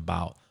passionate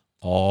about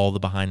all the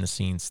behind the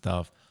scenes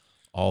stuff,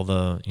 all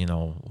the,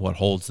 what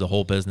holds the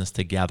whole business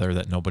together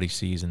that nobody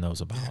sees and knows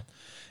about. Yeah.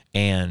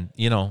 And,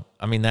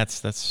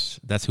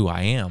 that's who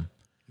I am.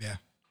 Yeah.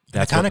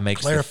 That's kind what of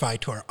makes clarify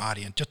to our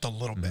audience just a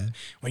little bit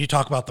when you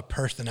talk about the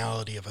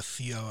personality of a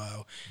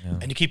COO,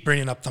 and you keep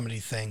bringing up some of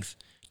these things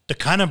to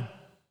kind of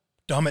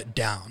dumb it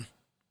down.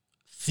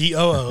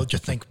 COO,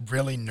 just think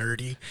really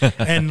nerdy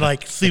and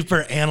like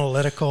super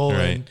analytical,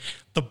 and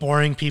the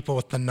boring people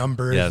with the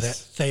numbers that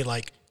say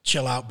like,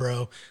 chill out,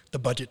 bro. The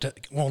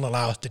budget won't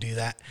allow us to do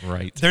that.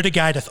 Right. They're the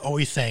guy that's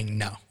always saying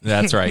no.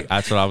 That's right.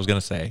 That's what I was going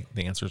to say.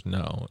 The answer is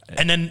no.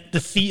 And then the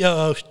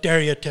COO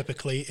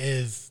stereotypically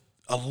is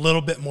a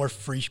little bit more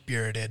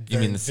free-spirited. You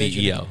mean the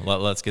CEO?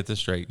 Let's get this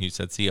straight. You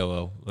said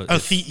COO. Oh,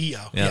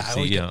 CEO. Yeah,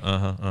 CEO.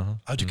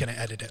 I was just going to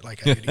edit it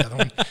like I did the other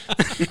one.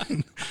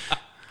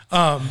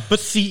 But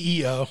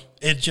CEO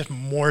is just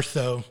more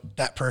so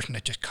that person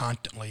that's just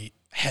constantly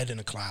head in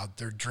a cloud.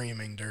 They're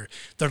dreaming.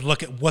 They're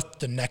looking at what's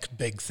the next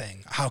big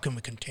thing. How can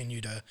we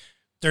continue to?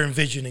 They're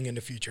envisioning in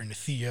the future, and the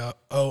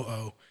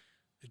COO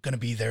is going to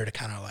be there to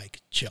kind of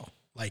like chill.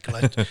 Like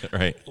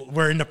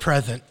we're in the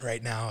present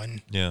right now,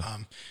 and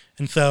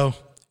and so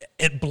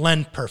it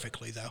blends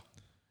perfectly though.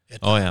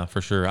 Yeah,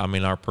 for sure. I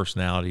mean, our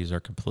personalities are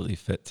completely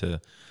fit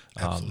to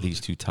these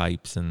two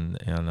types,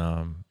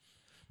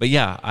 but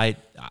yeah,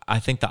 I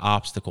think the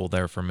obstacle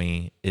there for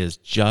me is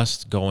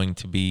just going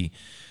to be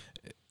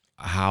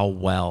how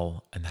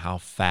well and how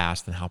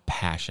fast and how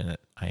passionate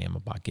I am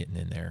about getting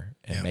in there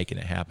and making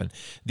it happen.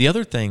 The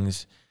other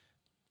things,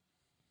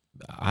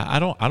 I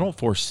don't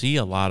foresee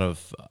a lot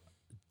of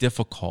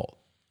difficult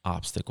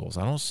obstacles.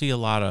 I don't see a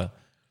lot of.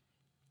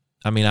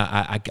 I mean,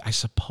 I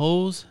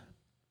suppose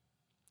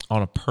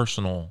from a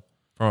personal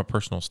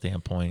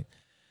standpoint,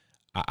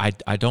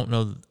 I don't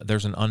know.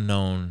 There's an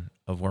unknown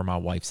of where my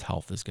wife's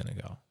health is going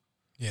to go.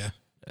 Yeah,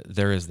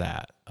 there is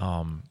that.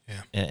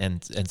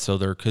 And so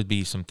there could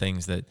be some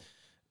things that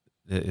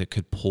it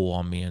could pull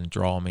on me and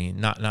draw me,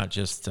 not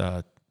just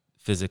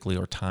physically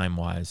or time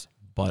wise,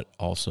 but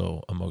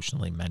also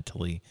emotionally,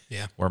 mentally.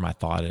 Yeah, where my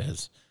thought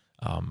is.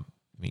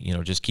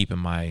 Just keeping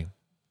my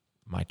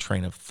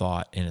train of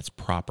thought in its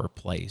proper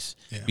place,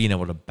 being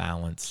able to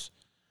balance.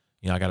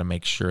 I got to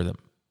make sure that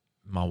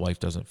my wife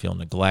doesn't feel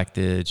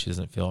neglected. She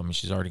doesn't feel,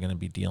 she's already going to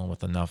be dealing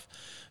with enough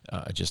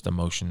just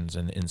emotions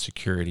and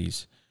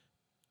insecurities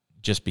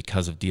just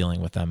because of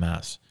dealing with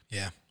MS.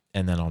 Yeah.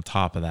 And then on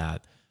top of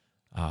that,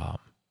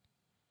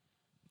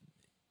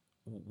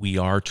 we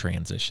are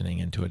transitioning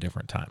into a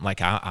different time.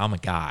 Like I'm a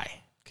guy,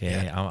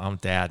 okay? Yeah. I'm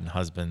dad and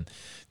husband.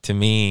 To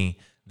me,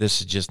 this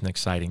is just an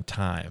exciting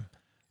time.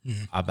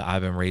 Mm-hmm.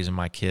 I've been raising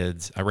my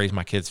kids. I raised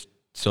my kids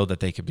so that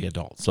they could be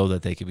adults, so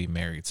that they could be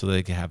married, so that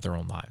they could have their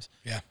own lives.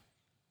 Yeah.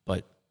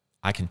 But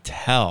I can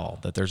tell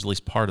that there's at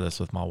least part of this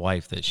with my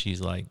wife that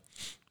she's like,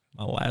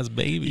 my last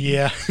baby.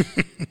 Yeah.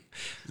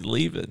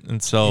 Leave it.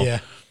 And so,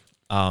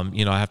 I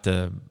have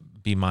to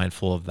be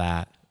mindful of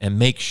that and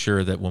make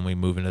sure that when we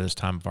move into this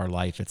time of our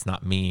life, it's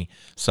not me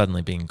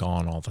suddenly being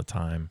gone all the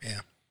time.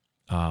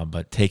 Yeah.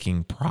 But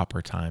taking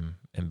proper time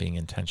and being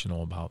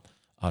intentional about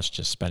us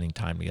just spending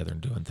time together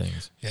and doing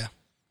things. Yeah.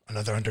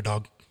 Another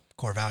underdog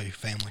core value,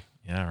 family.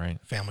 Yeah, right.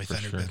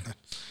 Family-centered business.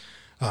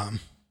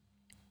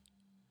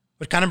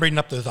 But kind of bringing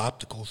up those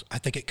obstacles, I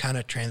think it kind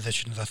of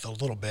transitions us a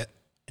little bit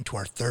into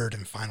our third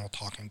and final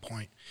talking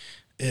point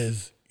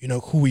is,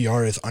 who we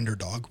are as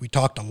underdog. We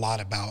talked a lot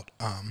about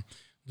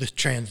this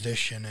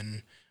transition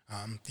and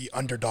the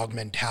underdog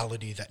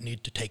mentality that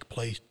needs to take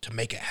place to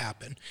make it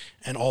happen,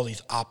 and all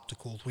these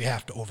obstacles we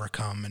have to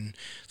overcome, and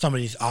some of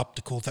these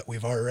obstacles that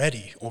we've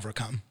already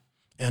overcome.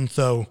 And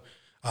so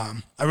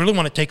I really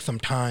want to take some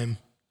time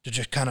to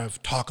just kind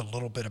of talk a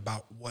little bit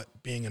about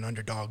what being an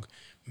underdog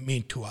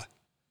means to us.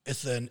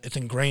 It's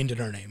ingrained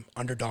in our name,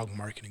 Underdog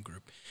Marketing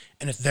Group,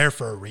 and it's there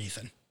for a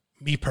reason.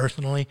 Me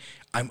personally,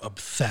 I'm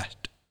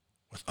obsessed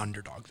with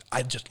underdogs.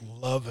 I just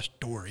love a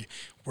story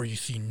where you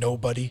see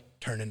nobody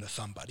turn into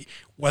somebody,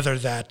 whether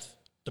that's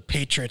the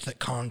Patriots at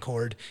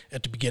Concord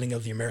at the beginning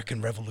of the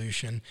American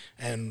Revolution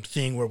and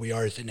seeing where we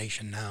are as a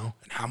nation now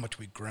and how much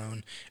we've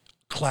grown.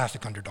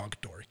 Classic underdog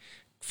story.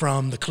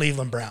 From the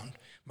Cleveland Browns.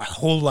 My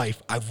whole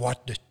life, I've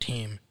watched this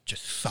team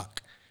just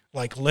suck.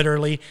 Like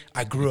literally,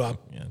 I grew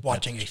up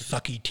watching a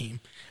sucky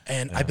team,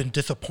 and I've been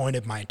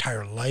disappointed my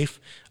entire life.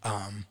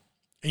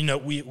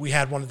 We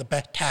had one of the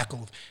best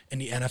tackles in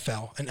the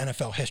NFL, in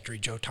NFL history,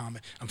 Joe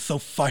Thomas. I'm so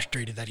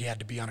frustrated that he had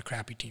to be on a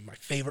crappy team, my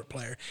favorite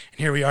player. And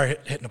here we are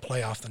hitting the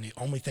playoffs, and the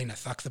only thing that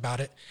sucks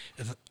about it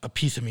is a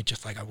piece of me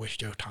just like, I wish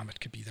Joe Thomas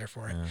could be there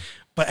for it.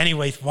 But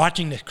anyways,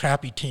 watching this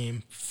crappy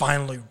team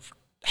finally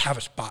have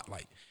a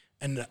spotlight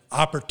and the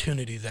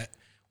opportunity that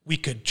we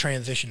could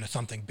transition to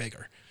something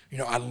bigger.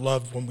 I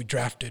loved when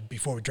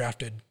before we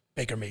drafted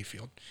Baker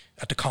Mayfield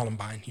at the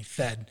Columbine. He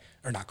said,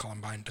 or not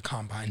Columbine, the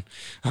Combine.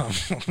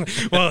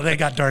 Well, they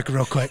got dark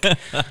real quick.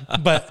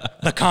 But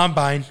the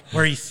Combine,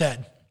 where he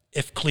said,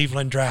 if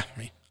Cleveland draft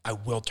me, I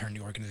will turn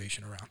the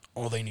organization around.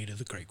 All they need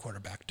is a great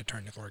quarterback to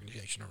turn this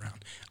organization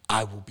around.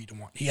 I will be the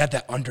one. He had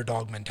that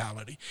underdog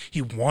mentality.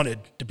 He wanted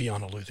to be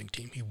on a losing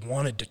team. He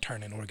wanted to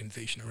turn an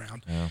organization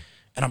around. Yeah.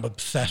 And I'm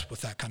obsessed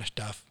with that kind of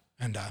stuff.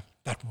 And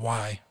that's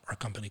why our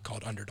company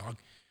called Underdog.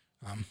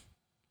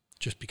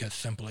 Just because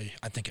simply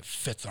I think it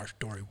fits our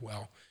story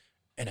well.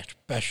 and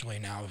especially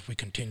now if we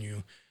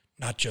continue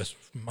not just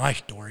my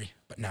story,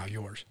 but now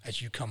yours,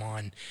 as you come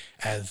on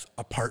as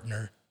a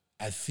partner,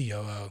 as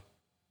COO,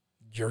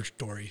 your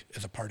story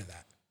is a part of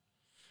that.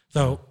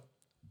 So,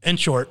 in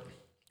short,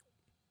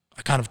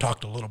 I kind of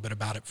talked a little bit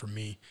about it for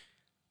me,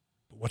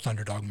 but what's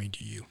Underdog mean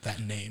to you, that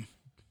name?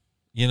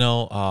 You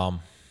know,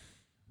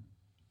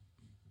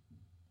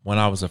 when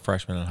I was a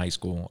freshman in high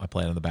school, I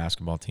played on the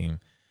basketball team,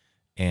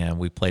 and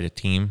we played a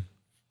team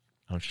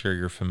I'm sure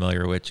you're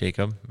familiar with,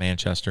 Jacob,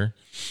 Manchester.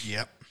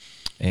 Yep.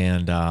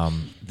 And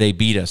they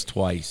beat us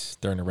twice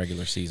during the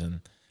regular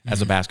season.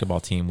 As a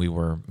basketball team, we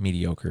were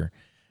mediocre.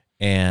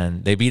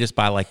 And they beat us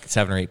by like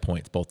 7 or 8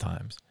 points both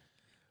times.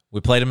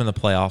 We played them in the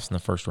playoffs in the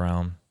first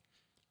round.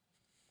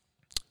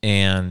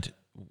 And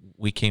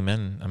we came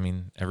in, I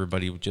mean,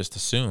 everybody just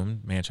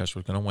assumed Manchester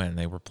was going to win.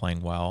 They were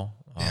playing well.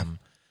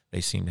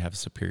 They seemed to have a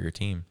superior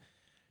team.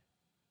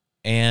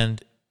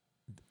 And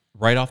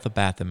right off the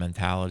bat, the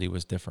mentality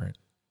was different.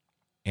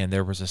 And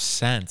there was a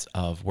sense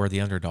of we're the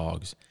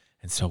underdogs,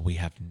 and so we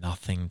have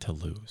nothing to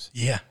lose.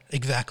 Yeah,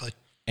 exactly.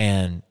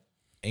 And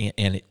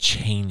it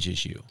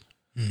changes you.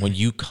 When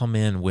you come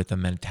in with a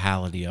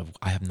mentality of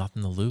I have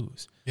nothing to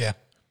lose. Yeah.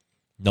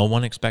 No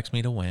one expects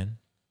me to win.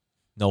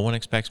 No one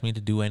expects me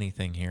to do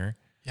anything here.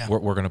 Yeah.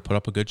 We're going to put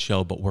up a good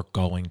show, but we're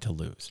going to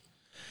lose.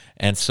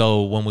 And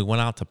so when we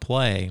went out to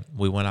play,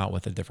 we went out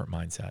with a different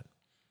mindset.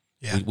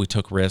 Yeah. We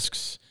took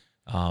risks.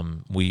 I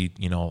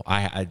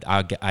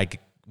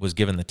was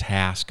given the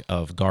task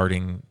of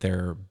guarding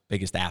their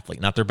biggest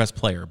athlete, not their best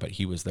player, but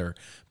he was their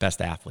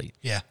best athlete.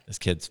 Yeah. This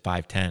kid's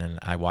 5'10", and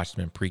I watched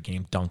him in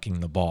pregame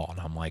dunking the ball, and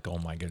I'm like, oh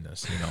my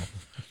goodness,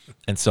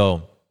 And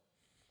so,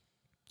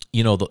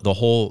 the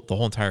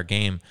whole entire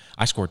game,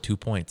 I scored 2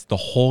 points. The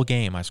whole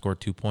game, I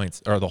scored 2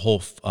 points, or the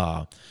whole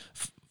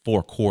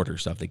 4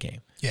 quarters of the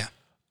game. Yeah.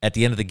 At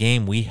the end of the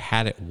game, we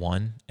had it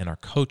won, and our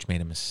coach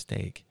made a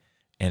mistake,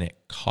 and it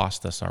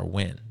cost us our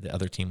win. The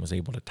other team was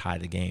able to tie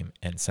the game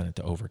and send it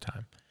to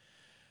overtime.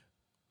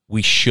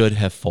 We should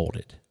have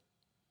folded.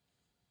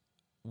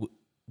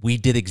 We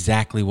did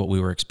exactly what we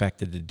were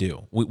expected to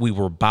do. We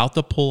were about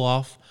to pull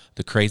off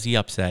the crazy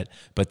upset,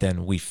 but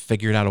then we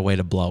figured out a way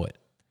to blow it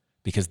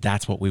because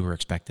that's what we were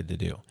expected to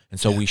do.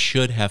 And so we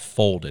should have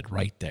folded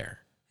right there.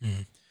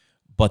 Mm.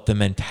 But the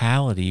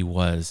mentality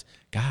was,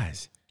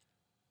 guys,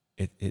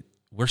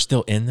 we're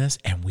still in this,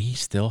 and we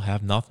still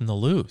have nothing to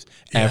lose.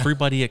 Yeah.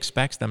 Everybody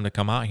expects them to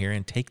come out here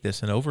and take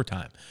this in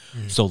overtime.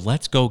 Mm. So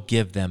let's go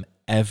give them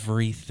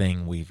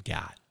everything we've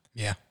got.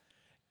 Yeah.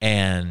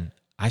 And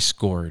I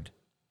scored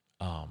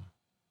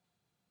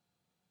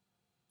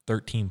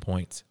 13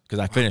 points because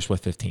I finished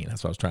with 15.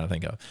 That's what I was trying to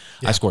think of.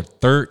 Yeah. I scored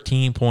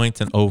 13 points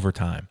in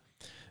overtime.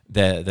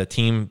 The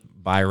team,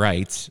 by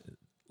rights,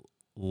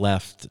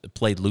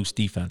 played loose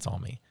defense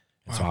on me.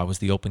 And so I was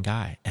the open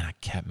guy, and I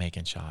kept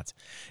making shots.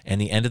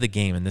 And the end of the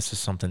game, and this is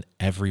something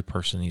every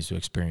person needs to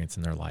experience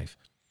in their life.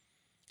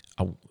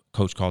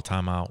 Coach called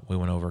timeout. We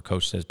went over.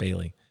 Coach says,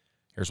 Bailey,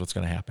 here's what's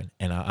going to happen.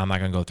 And I'm not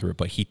going to go through it,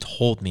 but he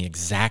told me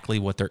exactly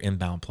what their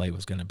inbound play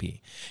was going to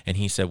be. And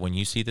he said, when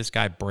you see this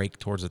guy break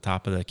towards the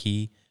top of the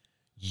key,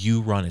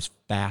 you run as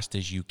fast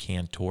as you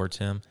can towards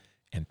him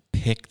and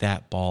pick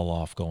that ball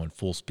off going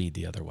full speed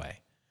the other way.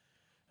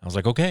 I was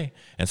like, okay.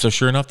 And so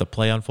sure enough, the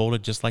play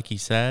unfolded just like he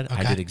said.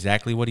 Okay. I did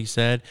exactly what he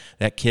said.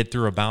 That kid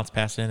threw a bounce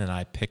pass in, and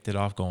I picked it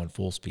off going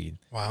full speed.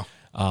 Wow.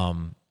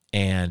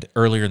 And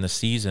earlier in the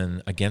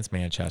season against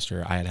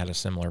Manchester, I had a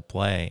similar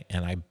play,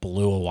 and I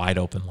blew a wide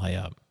open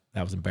layup.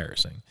 That was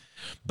embarrassing.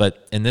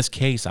 But in this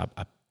case, I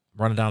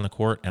run it down the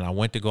court, and I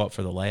went to go up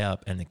for the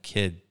layup, and the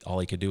kid, all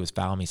he could do was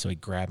foul me, so he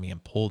grabbed me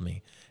and pulled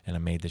me, and I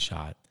made the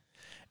shot.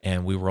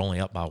 And we were only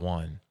up by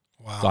 1.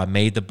 Wow. So I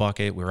made the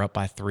bucket. We were up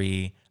by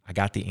 3. I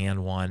got the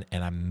and 1,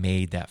 and I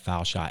made that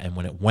foul shot. And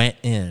when it went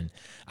in,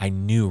 I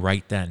knew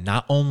right then,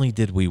 not only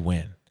did we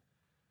win,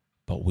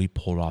 but we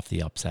pulled off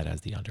the upset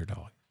as the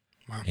underdog.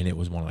 Wow. And it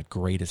was one of the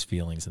greatest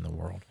feelings in the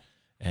world.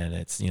 And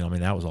it's,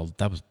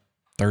 that was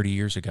 30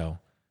 years ago,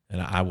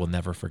 and I will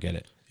never forget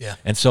it. Yeah.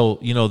 And so,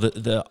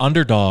 the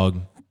underdog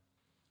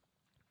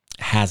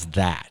has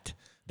that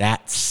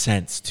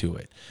sense to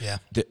it. Yeah.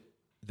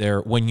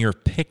 When you're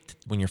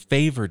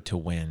favored to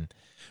win,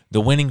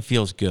 the winning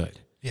feels good.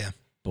 Yeah.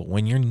 But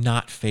when you're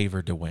not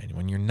favored to win,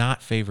 when you're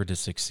not favored to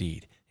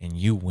succeed, and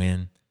you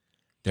win,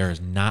 there is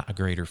not a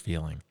greater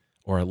feeling,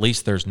 or at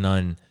least there's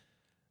none.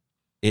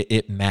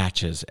 It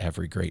matches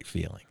every great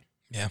feeling.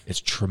 Yeah.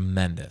 It's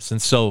tremendous.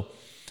 And so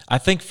I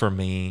think for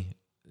me,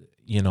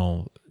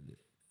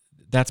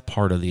 that's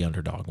part of the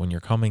underdog. When you're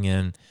coming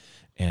in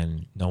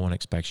and no one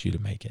expects you to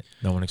make it,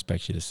 no one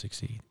expects you to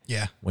succeed.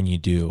 Yeah. When you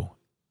do,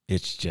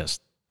 it's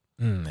just,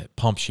 it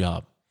pumps you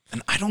up.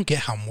 And I don't get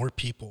how more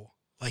people,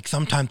 like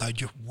sometimes I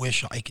just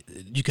wish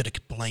you could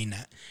explain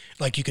that.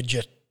 Like you could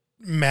just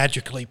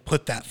magically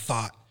put that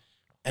thought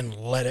and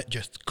let it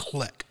just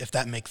click, if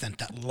that makes sense,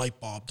 that light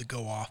bulb to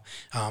go off.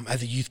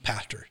 As a youth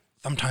pastor,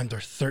 sometimes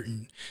there's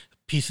certain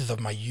pieces of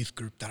my youth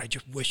group that I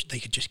just wish they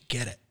could just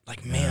get it.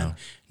 Like, man,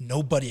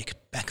 nobody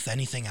expects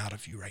anything out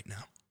of you right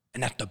now.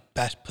 And that's the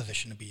best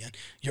position to be in.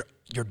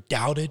 You're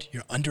doubted,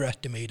 you're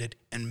underestimated,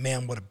 and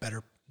man,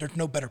 there's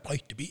no better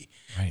place to be.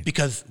 Right.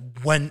 Because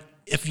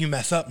if you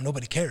mess up,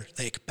 nobody cares.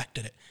 They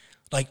expected it.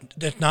 Like,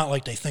 it's not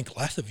like they think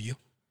less of you.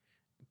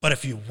 But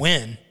if you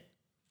win,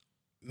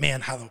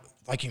 man,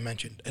 like you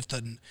mentioned, it's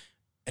an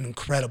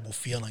incredible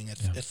feeling.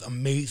 It's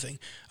amazing.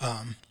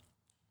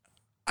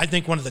 I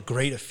think one of the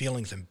greatest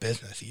feelings in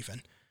business,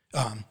 even,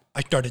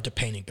 I started the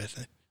painting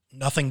business.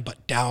 Nothing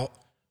but doubt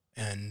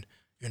and,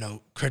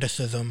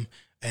 criticism.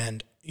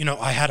 And,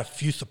 I had a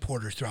few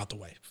supporters throughout the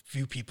way. A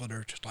few people that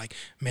are just like,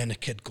 man, the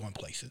kid's going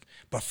places.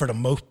 But for the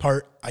most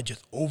part, I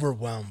just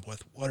overwhelmed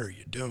with, what are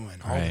you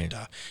doing? All the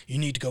stuff. You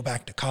need to go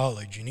back to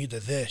college. You need the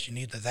this. You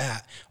need the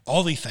that.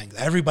 All these things.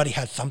 Everybody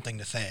had something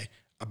to say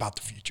about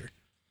the future.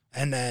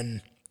 And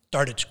then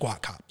started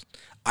Squat Cops.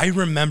 I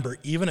remember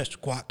even a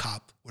Squat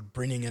Cop would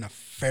bring in a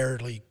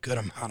fairly good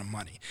amount of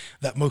money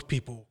that most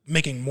people,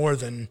 making more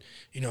than,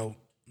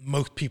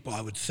 most people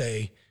I would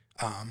say,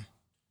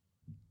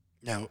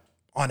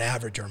 on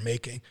average are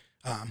making,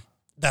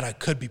 that I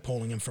could be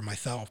pulling in for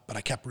myself, but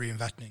I kept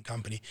reinvesting in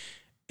company.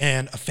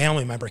 And a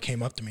family member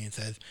came up to me and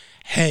says,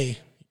 hey,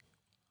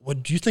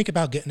 what do you think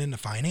about getting into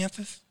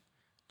finances?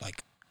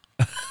 Like,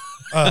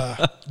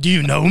 do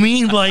you know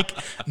me? Like,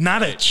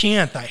 not a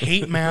chance. I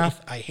hate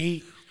math. I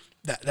hate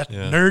that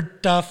nerd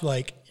stuff.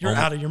 Like, you're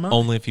out of your mind.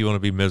 Only if you want to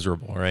be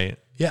miserable, right?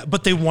 Yeah,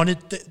 but they wanted,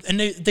 and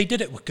they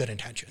did it with good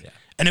intention. Yeah.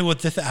 And it was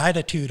this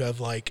attitude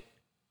of like,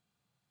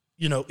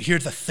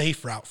 here's a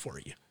safe route for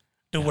you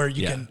to where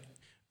you can,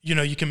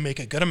 you can make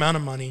a good amount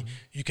of money.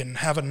 You can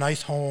have a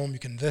nice home. You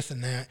can this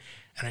and that.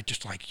 And I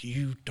just like,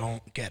 you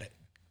don't get it.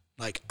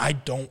 Like, I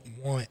don't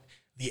want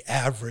the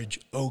average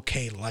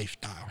okay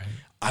lifestyle. Right.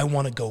 I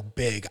want to go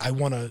big. I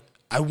want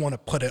to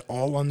put it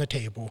all on the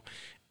table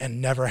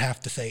and never have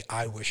to say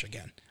I wish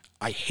again.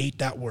 I hate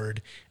that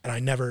word,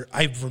 and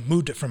I've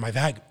removed it from my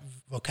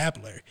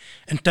vocabulary.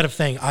 Instead of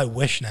saying I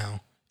wish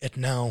now, it's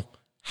now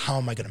how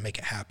am I going to make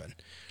it happen?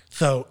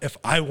 So if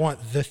I want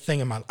this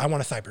thing I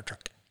want a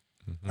Cybertruck.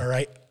 All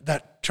right,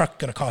 that truck's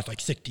going to cost like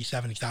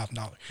 $60,000,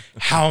 $70,000.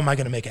 How am I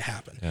going to make it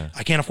happen? Yeah.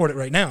 I can't afford it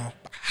right now,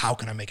 but how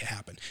can I make it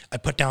happen? I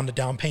put down the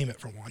down payment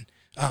for one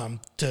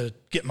to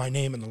get my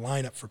name in the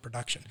lineup for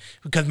production,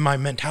 because my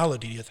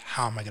mentality is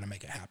how am I going to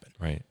make it happen?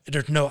 Right.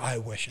 There's no I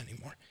wish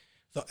anymore.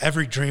 So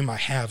every dream I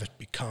have has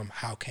become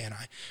how can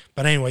I?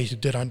 But anyways,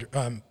 it did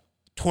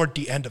toward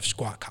the end of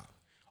Squat Cop,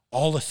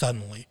 all of a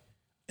sudden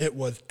it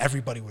was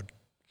everybody would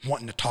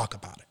wanting to talk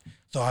about it.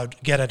 So I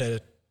would get at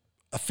a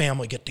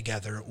family get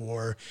together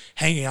or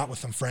hanging out with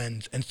some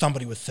friends, and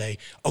somebody would say,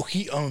 oh,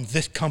 he owns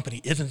this company.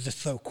 Isn't this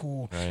so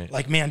cool? Right.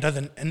 Like, man,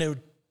 and they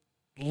would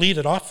lead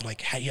it off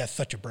like, hey, he has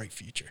such a bright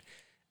future.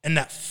 And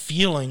that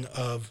feeling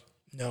of,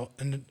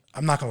 and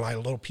I'm not going to lie, a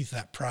little piece of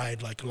that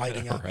pride, like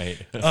lighting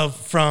up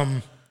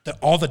from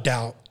all the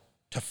doubt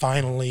to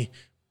finally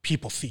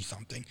people see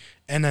something.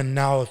 And then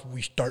now if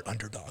we start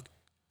Underdog,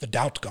 the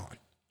doubt's gone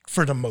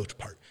for the most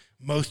part.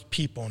 Most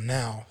people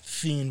now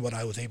seeing what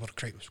I was able to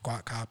create with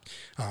Squat Cop.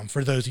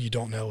 For those of you who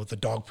don't know, the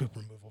dog poop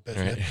removal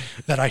business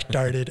that I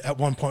started. At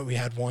one point, we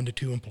had 1 to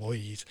 2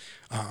 employees,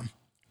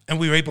 and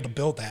we were able to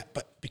build that.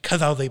 But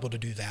because I was able to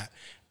do that,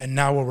 and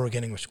now what we're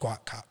getting with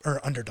Squat Cop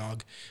or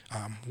Underdog,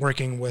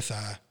 working with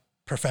a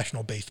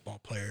professional baseball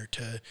player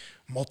to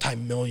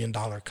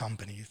multi-million-dollar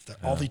companies,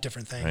 all these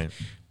different things,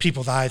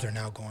 people's eyes are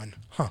now going,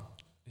 huh?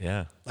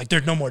 Yeah. Like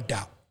there's no more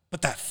doubt.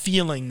 But that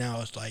feeling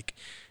now is like.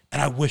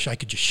 And I wish I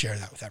could just share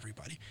that with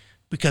everybody,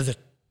 because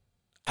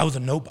I was a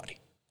nobody.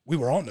 We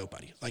were all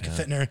nobody. Like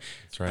sitting there.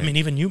 That's right. I mean,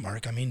 even you,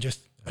 Mark. I mean, just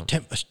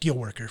a steel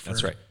worker for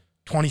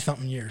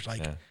 20-something years.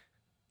 Like,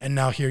 and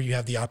now here you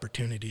have the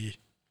opportunity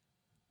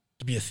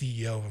to be a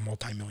CEO of a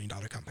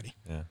multi-million-dollar company.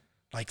 Yeah.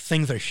 Like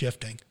things are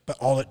shifting, but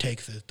all it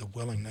takes is the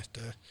willingness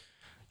to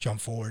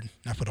jump forward.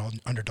 That's what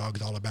Underdog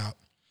is all about.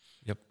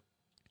 Yep,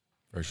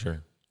 for sure.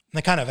 And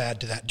I kind of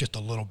add to that just a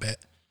little bit.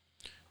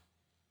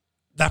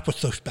 That's what's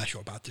so special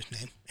about this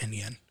name in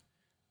the end.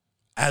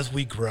 As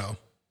we grow,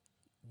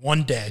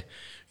 one day,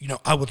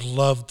 I would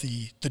love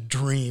the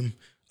dream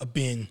of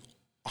being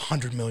a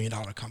 $100 million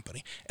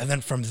company. And then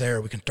from there,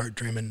 we can start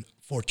dreaming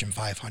Fortune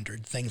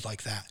 500, things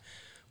like that.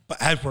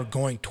 But as we're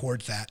going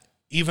towards that,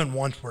 even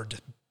once we're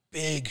this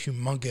big,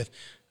 humongous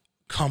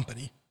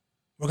company,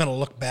 we're going to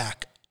look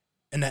back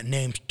and that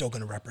name's still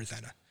going to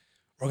represent us.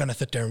 We're going to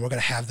sit there and we're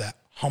going to have that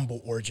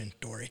humble origin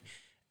story.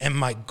 And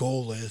my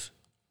goal is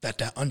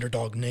that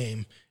Underdog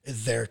name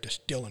is there to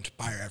still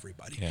inspire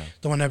everybody. Yeah.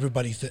 So when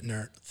everybody's sitting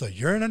there, so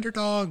you're an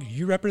underdog,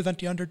 you represent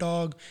the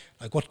underdog,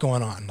 like what's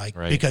going on? Like,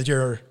 because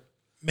you're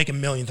making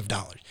millions of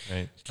dollars.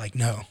 Right. It's like,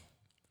 no,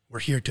 we're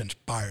here to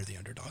inspire the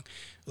underdog.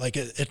 Like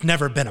it's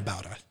never been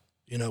about us.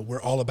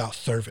 We're all about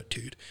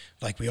servitude.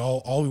 Like we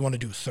want to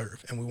do is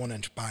serve, and we want to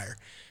inspire.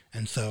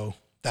 And so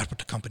that's what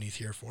the company's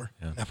here for.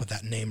 Yeah. That's what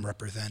that name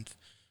represents,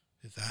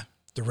 is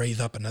to raise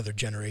up another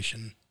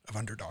generation of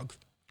underdogs.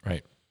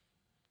 Right.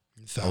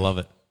 So, I love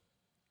it.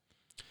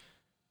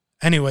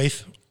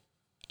 Anyways,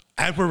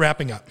 as we're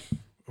wrapping up,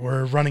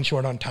 we're running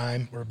short on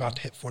time. We're about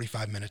to hit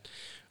 45 minutes.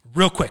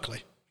 Real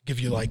quickly, give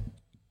you like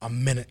a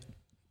minute,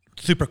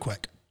 super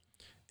quick.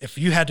 If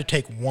you had to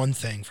take one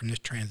thing from this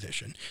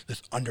transition,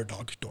 this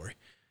underdog story,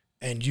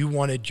 and you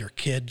wanted your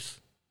kids,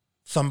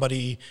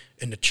 somebody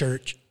in the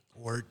church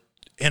or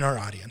in our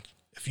audience,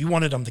 if you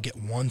wanted them to get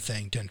one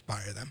thing to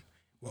inspire them,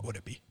 what would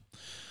it be?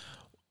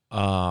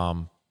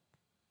 Wow.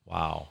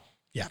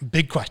 Yeah,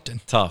 big question.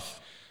 Tough.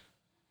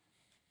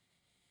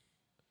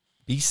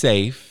 Be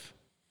safe.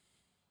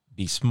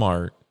 Be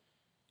smart.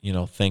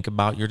 Think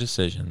about your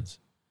decisions,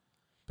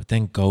 but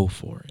then go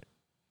for it.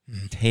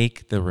 Mm-hmm.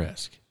 Take the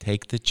risk.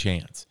 Take the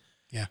chance.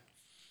 Yeah.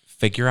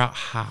 Figure out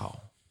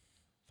how.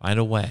 Find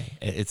a way.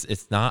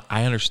 It's not,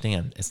 I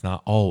understand it's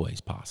not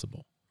always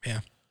possible. Yeah.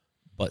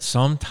 But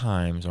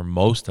sometimes, or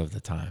most of the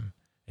time,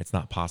 it's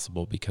not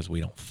possible because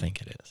we don't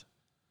think it is.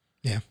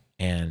 Yeah.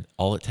 And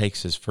all it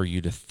takes is for you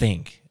to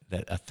think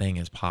that a thing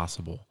is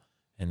possible,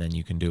 and then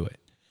you can do it.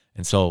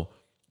 And so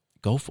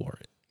go for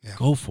it. Yeah.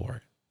 Go for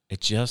it.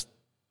 It's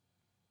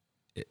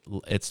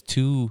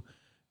too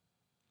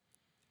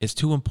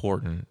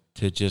important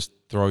to just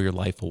throw your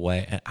life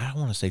away. And I don't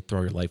want to say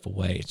throw your life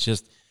away. It's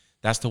just,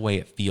 that's the way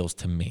it feels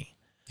to me.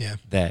 Yeah.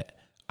 That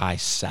I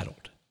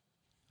settled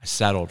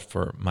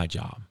for my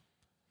job.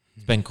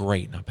 It's been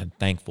great, and I've been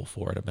thankful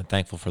for it. I've been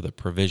thankful for the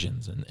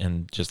provisions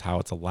and just how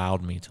it's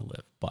allowed me to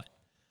live. But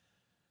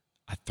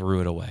I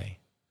threw it away.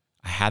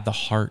 I had the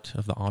heart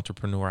of the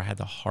entrepreneur. I had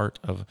the heart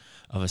of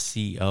a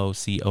CEO,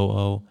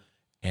 COO,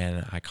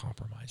 and I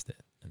compromised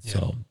it. And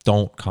so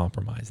don't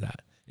compromise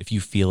that. If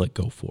you feel it,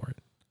 go for it.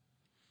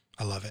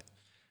 I love it.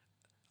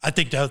 I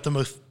think that was the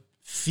most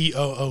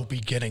COO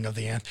beginning of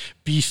the answer.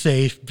 Be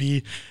safe.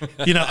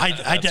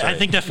 I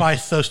think that's why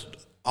it's so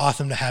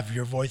awesome to have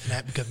your voice in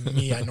that, because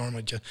I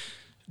normally just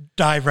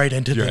dive right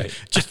into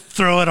just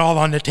throw it all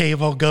on the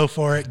table, go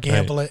for it,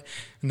 gamble it,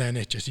 and then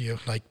it's just you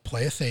like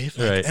play it safe,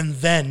 and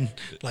then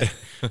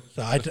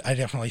so I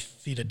definitely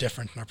see the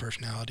difference in our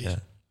personalities. Yeah.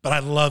 But I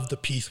love the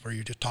piece where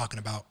you're just talking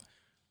about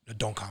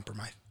don't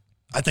compromise.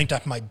 I think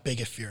that's my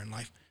biggest fear in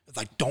life. It's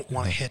like don't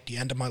want to hit the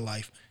end of my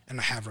life and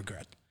I have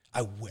regret.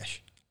 I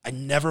wish. I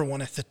never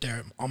want to sit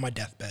there on my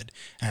deathbed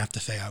and have to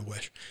say I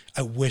wish.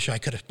 I wish I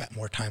could have spent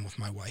more time with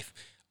my wife.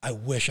 I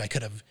wish I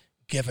could have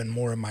given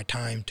more of my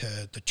time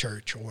to the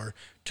church or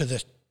to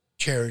this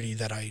charity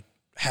that I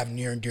have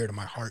near and dear to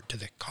my heart, to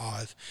the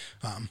cause.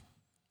 And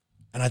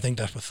I think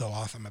that's what's so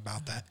awesome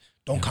about that.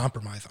 Don't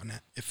compromise on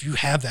that. If you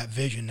have that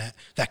vision,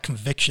 that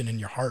conviction in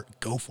your heart,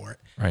 go for it.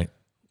 Right.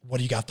 What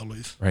do you got to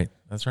lose? Right.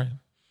 That's right.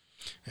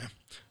 Yeah.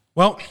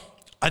 Well,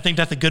 I think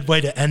that's a good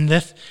way to end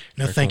this.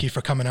 Thank you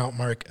for coming out,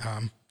 Mark.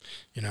 I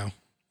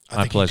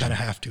think you kind of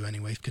have to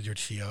anyways because you're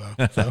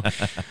the COO.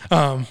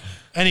 So,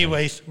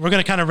 anyways, we're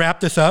going to kind of wrap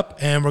this up,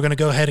 and we're going to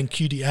go ahead and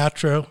cue the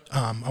outro.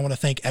 I want to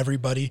thank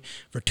everybody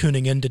for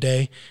tuning in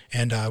today,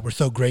 and we're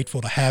so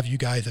grateful to have you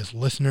guys as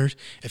listeners.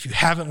 If you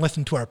haven't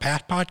listened to our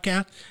past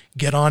podcast,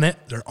 get on it.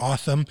 They're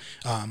awesome.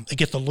 It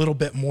gets a little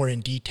bit more in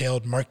detail.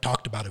 Mark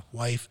talked about his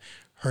wife,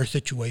 her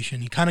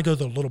situation. He kind of goes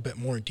a little bit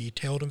more in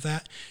detail of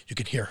that. You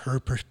can hear her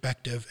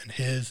perspective and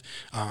his.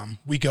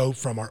 We go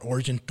from our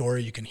origin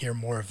story. You can hear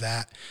more of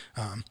that.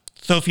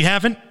 So if you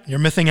haven't, you're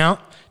missing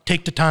out.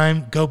 Take the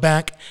time, go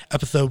back,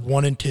 episode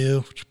 1 and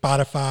 2,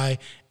 Spotify,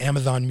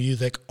 Amazon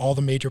Music, all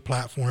the major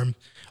platforms.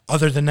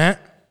 Other than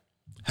that,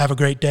 have a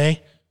great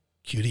day.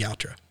 Cue the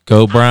outro.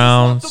 Go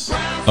Browns.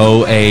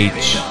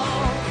 OH.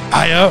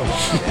 I-O.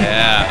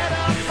 Yeah.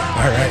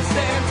 All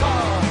right.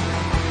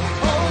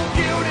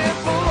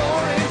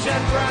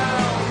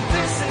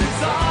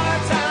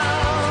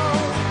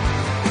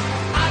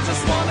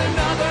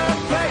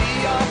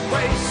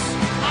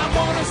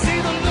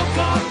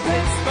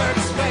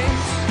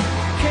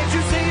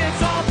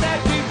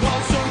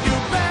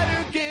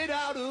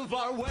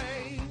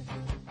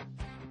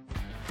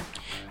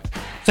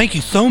 Thank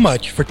you so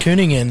much for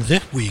tuning in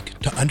this week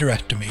to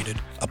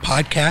Underestimated, a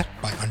podcast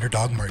by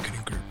Underdog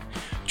Marketing Group.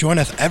 Join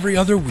us every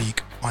other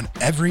week on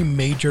every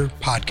major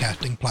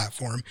podcasting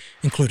platform,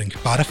 including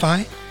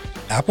Spotify,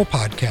 Apple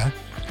Podcasts,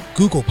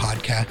 Google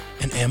Podcasts,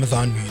 and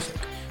Amazon Music.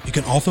 You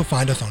can also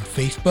find us on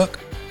Facebook,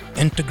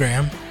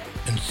 Instagram,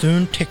 and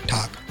soon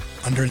TikTok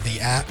under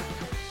the @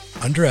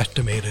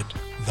 Underestimated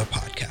the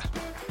Podcast.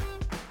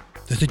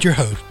 This is your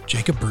host,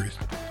 Jacob Bruce.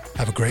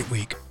 Have a great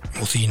week.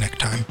 We'll see you next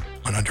time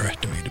on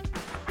Underestimated.